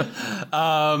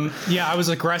 Yeah, I was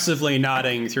aggressively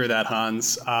nodding through that,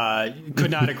 Hans.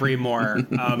 Could not agree more.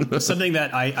 Something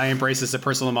that I embraced as a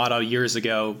personal motto years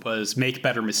ago was make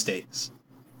better mistakes.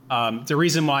 The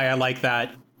reason why I like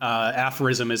that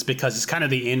aphorism is because it's kind of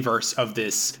the inverse of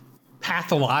this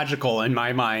pathological, in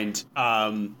my mind,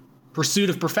 pursuit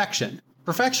of perfection.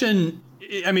 Perfection,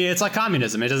 I mean, it's like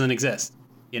communism. It doesn't exist.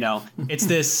 You know, it's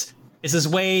this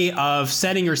way of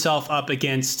setting yourself up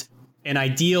against an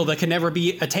ideal that can never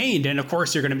be attained. And of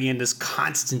course, you're going to be in this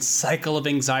constant cycle of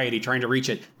anxiety trying to reach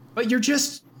it. But you're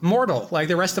just mortal, like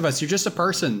the rest of us. You're just a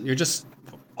person. You're just,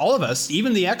 all of us,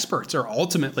 even the experts, are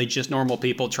ultimately just normal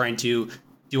people trying to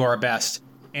do our best.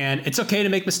 And it's okay to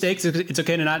make mistakes. It's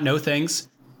okay to not know things.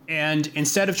 And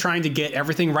instead of trying to get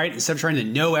everything right, instead of trying to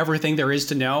know everything there is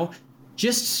to know,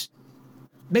 just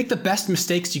make the best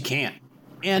mistakes you can.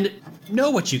 And know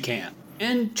what you can,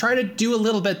 and try to do a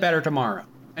little bit better tomorrow.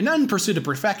 And not in pursuit of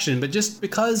perfection, but just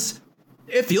because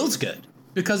it feels good,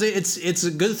 because it's a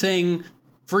good thing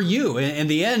for you. In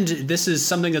the end, this is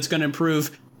something that's going to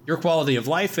improve your quality of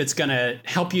life. It's going to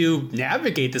help you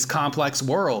navigate this complex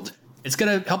world. It's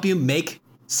going to help you make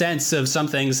sense of some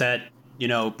things that, you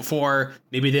know, before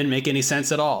maybe didn't make any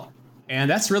sense at all. And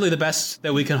that's really the best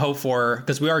that we can hope for,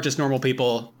 because we are just normal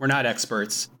people. We're not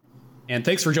experts. And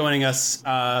thanks for joining us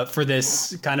for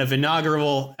this kind of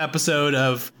inaugural episode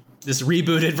of this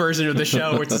rebooted version of the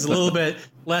show, which is a little bit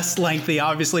less lengthy.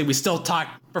 Obviously, we still talk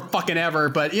for fucking ever,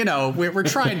 but you know, we're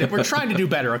trying to do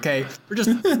better. Okay, we're just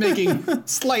making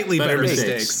slightly better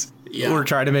mistakes. Yeah. We're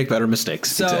trying to make better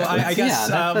mistakes. So exactly. I guess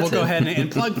we'll go ahead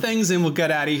and plug things, and we'll get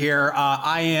out of here.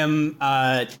 I am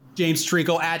James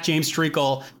Treacle at James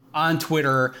Treacle on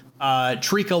Twitter.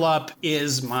 Treacle Up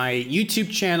is my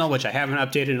YouTube channel, which I haven't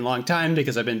updated in a long time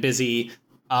because I've been busy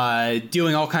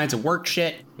doing all kinds of work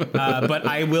shit. But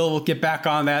I will get back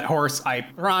on that horse, I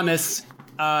promise.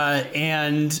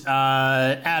 And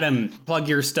Adam, plug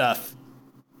your stuff.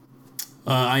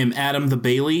 I am Adam the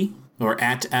Bailey, or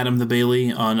at Adam the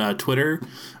Bailey on Twitter.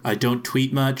 I don't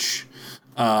tweet much.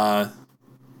 I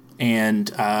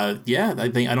don't know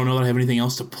that I have anything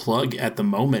else to plug at the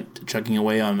moment. Chugging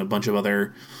away on a bunch of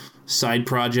other side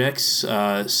projects,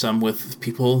 some with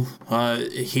people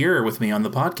here with me on the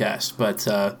podcast. But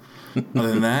other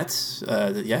than that,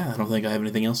 I don't think I have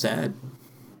anything else to add.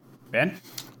 Ben?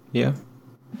 Yeah.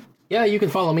 Yeah, you can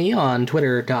follow me on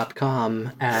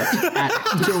twitter.com at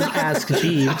Don't Ask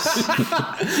Jeeves.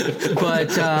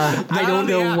 But I don't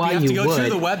know why you would. You have to go to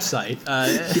the website.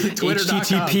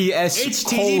 Twitter.com.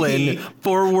 https://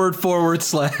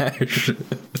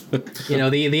 You know,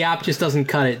 the app just doesn't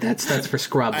cut it. That's for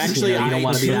scrubs. Actually, you don't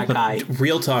want to be that guy.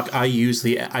 Real talk, I use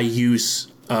the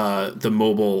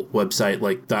mobile website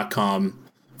like .com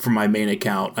for my main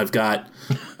account. I've got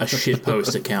a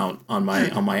shitpost account on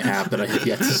my app that I have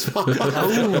yet to swap.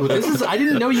 Oh, I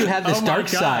didn't know you had this dark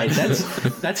side.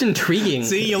 That's intriguing.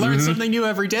 See, you learn something new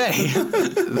every day.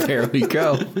 There we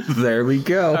go.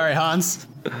 All right, Hans.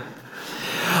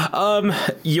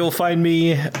 You'll find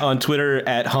me on Twitter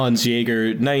at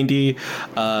HansJaeger90.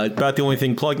 About the only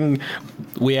thing plugging,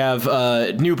 we have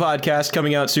a new podcast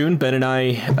coming out soon. Ben and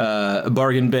I,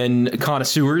 Bargain Bin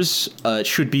Connoisseurs,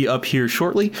 should be up here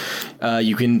shortly.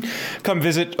 You can come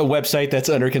visit a website that's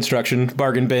under construction,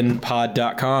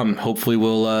 bargainbinpod.com. Hopefully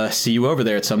we'll see you over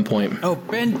there at some point. Oh,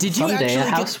 Ben, did you Someday a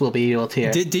house will be built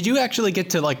here. Did you actually get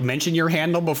to mention your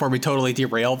handle before we totally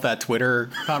derailed that Twitter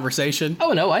conversation?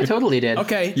 Oh, no, I totally did.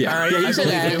 Okay. Yeah. All right. I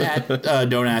said at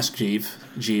Don't Ask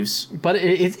Jeeves. But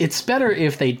it's better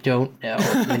if they don't know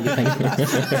when you think about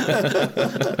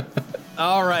it.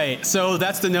 All right. So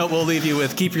that's the note we'll leave you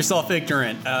with. Keep yourself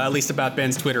ignorant, at least about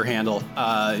Ben's Twitter handle.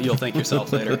 You'll thank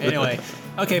yourself later. Anyway.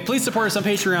 Okay, please support us on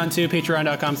Patreon, too.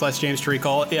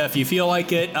 Patreon.com/JamesTreacle. If you feel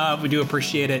like it, we do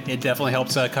appreciate it. It definitely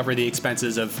helps cover the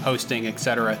expenses of hosting,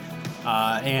 etc.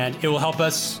 And it will help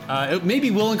us. Maybe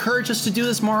will encourage us to do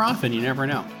this more often. You never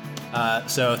know.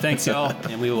 So thanks, y'all,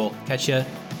 and we will catch you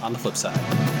on the flip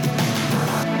side.